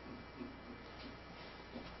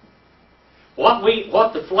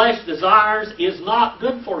 What the flesh desires is not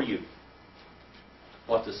good for you.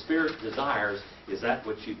 What the Spirit desires is that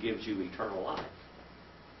which gives you eternal life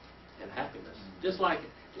and happiness. Just like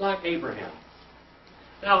Abraham.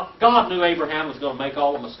 Now, God knew Abraham was going to make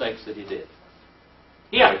all the mistakes that he did.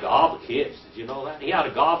 He had a gob of kids. Did you know that? He had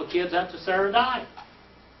a gob of kids after Sarah died.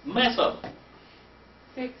 Mess of them.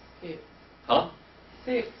 6 kids. Huh?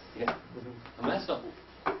 6. Yeah. A mess of them.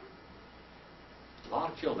 A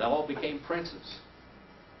lot of children. They all became princes.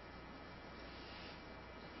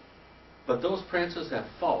 But those princes have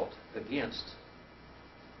fought against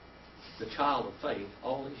the child of faith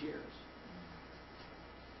all these years.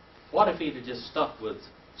 What if he'd have just stuck with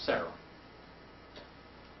Sarah?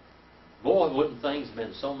 Boy, wouldn't things have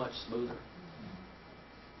been so much smoother?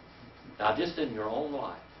 Now, just in your own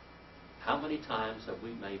life, how many times have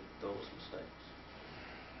we made those mistakes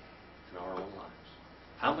in our own lives?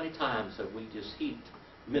 How many times have we just heaped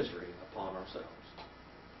misery upon ourselves?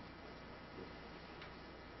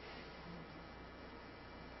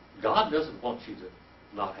 God doesn't want you to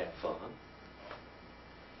not have fun.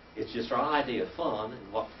 It's just our idea of fun,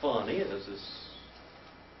 and what fun is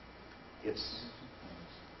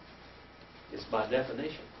it's by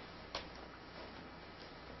definition.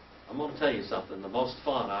 I'm going to tell you something. The most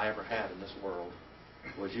fun I ever had in this world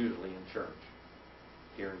was usually in church,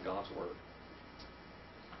 hearing God's Word.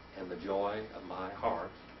 And the joy of my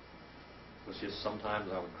heart was just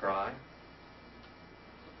sometimes I would cry.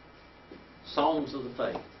 Songs of the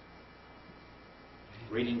faith.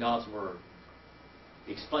 Reading God's Word.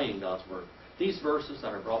 Explaining God's Word. These verses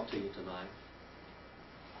that are brought to you tonight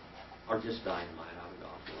are just dynamite out of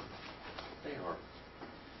God's Word. They are.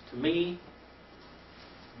 To me,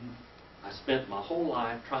 I spent my whole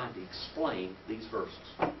life trying to explain these verses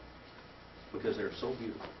because they're so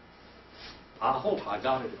beautiful. I hope I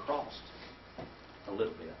got it across a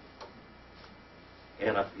little bit.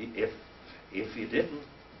 And if you didn't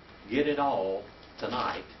get it all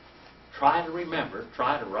tonight, try to remember,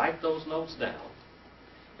 try to write those notes down,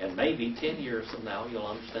 and maybe 10 years from now you'll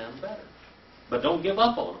understand better. But don't give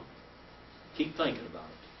up on them. Keep thinking about it.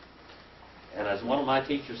 And as one of my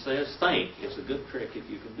teachers says, think is a good trick if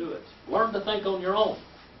you can do it. Learn to think on your own.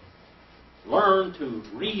 Learn to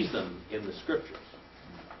reason in the Scriptures.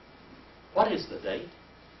 What is the date?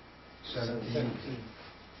 17.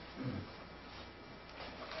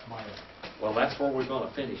 Well, that's where we're going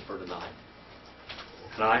to finish for tonight.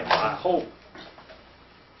 And I hope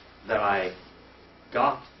that I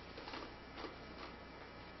got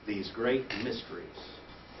these great mysteries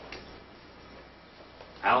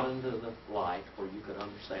out into the light where you could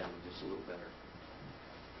understand them just a little better.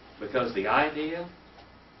 Because the idea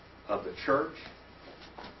of the church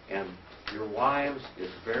and your wives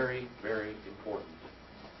is very, very important.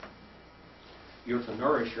 You're to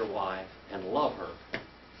nourish your wife and love her.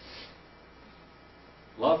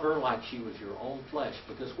 Love her like she was your own flesh,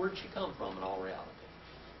 because where'd she come from in all reality?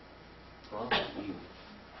 From you.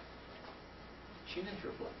 She is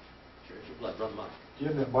your flesh. She is your blood. Brother Mike.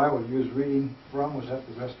 Jim, that Bible you was reading from, was that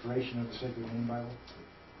the Restoration of the Sacred Name Bible?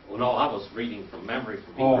 Well, no, I was reading from memory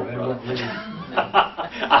from Hebrew. Oh, they brother. weren't reading.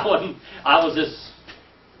 I was just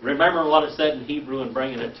remembering what it said in Hebrew and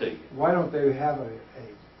bringing it to you. Why don't they have a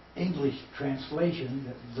English translation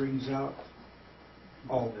that brings out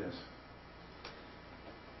all this?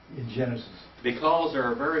 in Genesis? Because there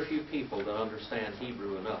are very few people that understand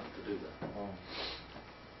Hebrew enough to do that. Oh.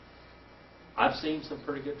 I've seen some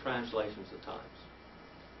pretty good translations at times.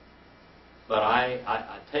 But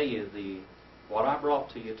I tell you, what I brought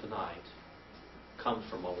to you tonight comes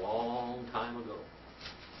from a long time ago.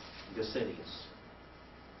 Gesenius.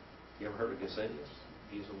 You ever heard of Gesenius?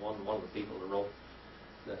 He's one of the people that wrote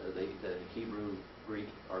the Hebrew Greek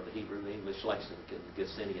or the Hebrew English lexicon,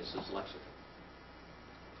 Gesenius' lexicon.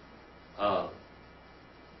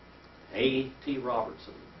 A.T.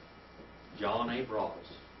 Robertson, John A.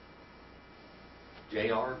 Broadus,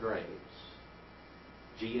 J.R. Graves,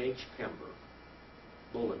 G.H. Pember,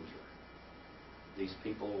 Bullinger. These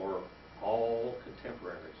people were all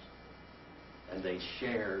contemporaries, and they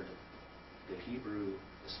shared the Hebrew,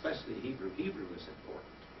 especially the Hebrew. Hebrew is important.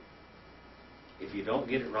 If you don't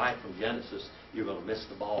get it right from Genesis, you're going to miss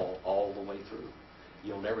the ball all the way through.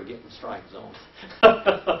 You'll never get in the strike zone.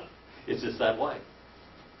 It's just that way.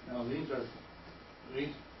 Now these were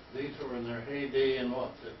in their heyday in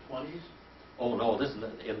what, the 20s? Oh no, this is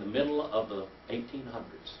in the middle of the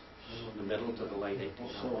 1800s. In the middle to the late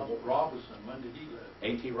 1800s. So Robertson, when did he live?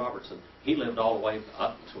 A.T. Robertson, he lived all the way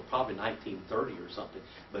up to probably 1930 or something.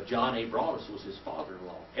 But John A. Broadus was his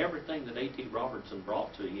father-in-law. Everything that A.T. Robertson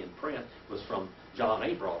brought to you in print was from John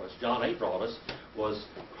A. Broadus. John A. Broadus was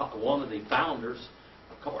one of the founders.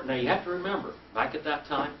 Now you have to remember, back at that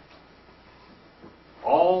time,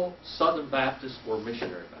 all Southern Baptists were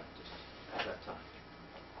missionary Baptists at that time.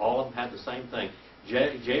 All of them had the same thing.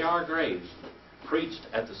 J.R. Graves preached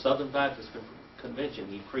at the Southern Baptist Convention.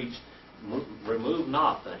 He preached, remove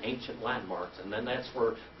not the ancient landmarks. And then that's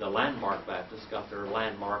where the Landmark Baptists got their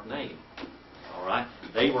landmark name. All right?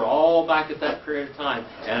 They were all back at that period of time.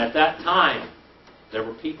 And at that time, there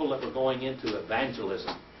were people that were going into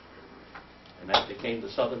evangelism. And that became the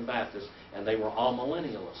Southern Baptists. And they were all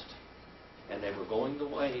millennialists. And they were going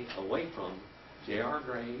away from J.R.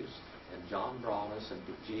 Graves and John Broadus and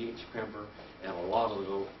G.H. Pember and a lot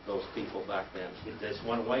of those people back then. It just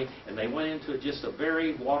went away, and they went into just a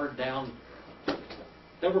very watered-down...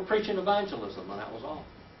 They were preaching evangelism, and that was all.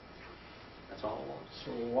 That's all it was.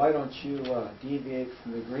 So why don't you deviate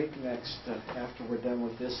from the Greek next after we're done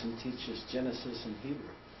with this and teach us Genesis and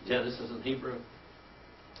Hebrew? Genesis and Hebrew.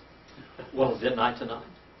 Well, didn't I tonight?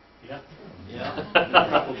 Yeah.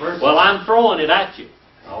 Well, I'm throwing it at you.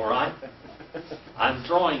 All right? I'm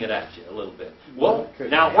throwing it at you a little bit. Well,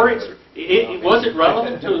 now, was it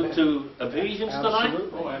relevant to Ephesians tonight?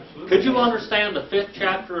 Absolutely. Oh, absolutely. Could you understand the 5th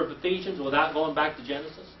chapter of Ephesians without going back to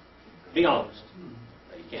Genesis? Be honest.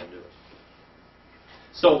 No, you can't do it.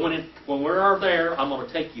 So when we're there, I'm going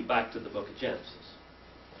to take you back to the book of Genesis.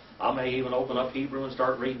 I may even open up Hebrew and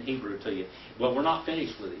start reading Hebrew to you. Well, we're not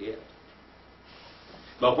finished with it yet.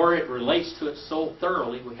 But where it relates to it so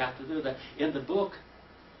thoroughly, we have to do that. In the book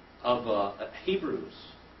of Hebrews,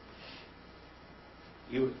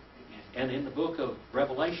 and in the book of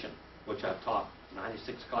Revelation, which I've taught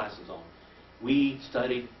 96 classes on, we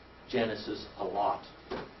studied Genesis a lot.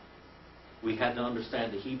 We had to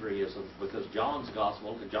understand the Hebraism because John's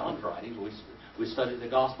gospel, John's writings, we studied the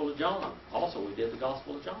Gospel of John. Also, we did the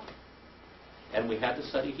Gospel of John. And we had to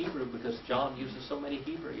study Hebrew because John uses so many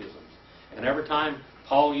Hebraisms. And every time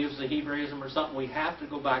Paul uses a Hebraism or something, we have to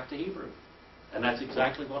go back to Hebrew. And that's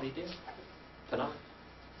exactly what he did tonight.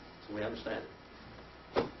 So we understand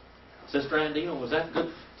it. Sister Andina, was that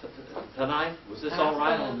good tonight? Was this all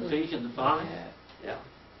right on Ephesians 5? Yeah.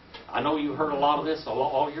 I know you heard a lot of this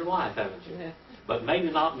all your life, haven't you? Yeah. But maybe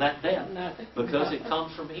not in that depth. No. Because it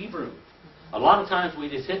comes from Hebrew. A lot of times we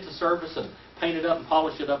just hit the surface and paint it up and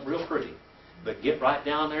polish it up real pretty. But get right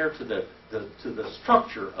down there to the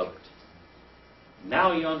structure of it.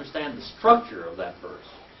 Now you understand the structure of that verse.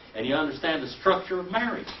 And you understand the structure of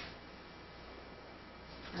marriage.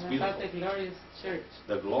 It's And about the glorious church.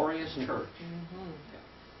 The glorious church. Mm-hmm.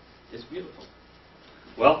 It's beautiful.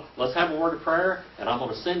 Well, let's have a word of prayer, and I'm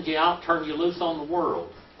going to send you out, turn you loose on the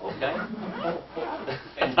world. Okay?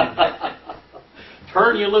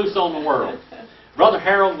 Turn you loose on the world. Brother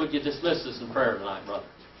Harold, would you dismiss us in prayer tonight, brother?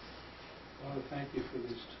 Father, thank you for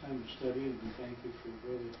this time of study, and thank you for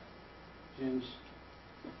Brother Jim's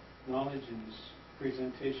knowledge and his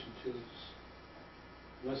presentation to us.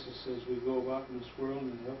 Bless us as we go about in this world,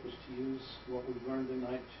 and help us to use what we've learned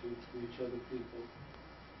tonight to reach other people.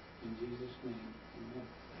 In Jesus' name,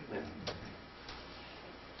 amen.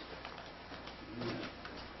 Amen.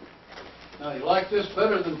 Now, you like this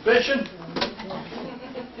better than fishing?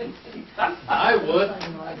 I would.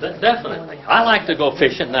 Definitely. I like to go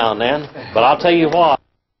fishing now and then, but I'll tell you what.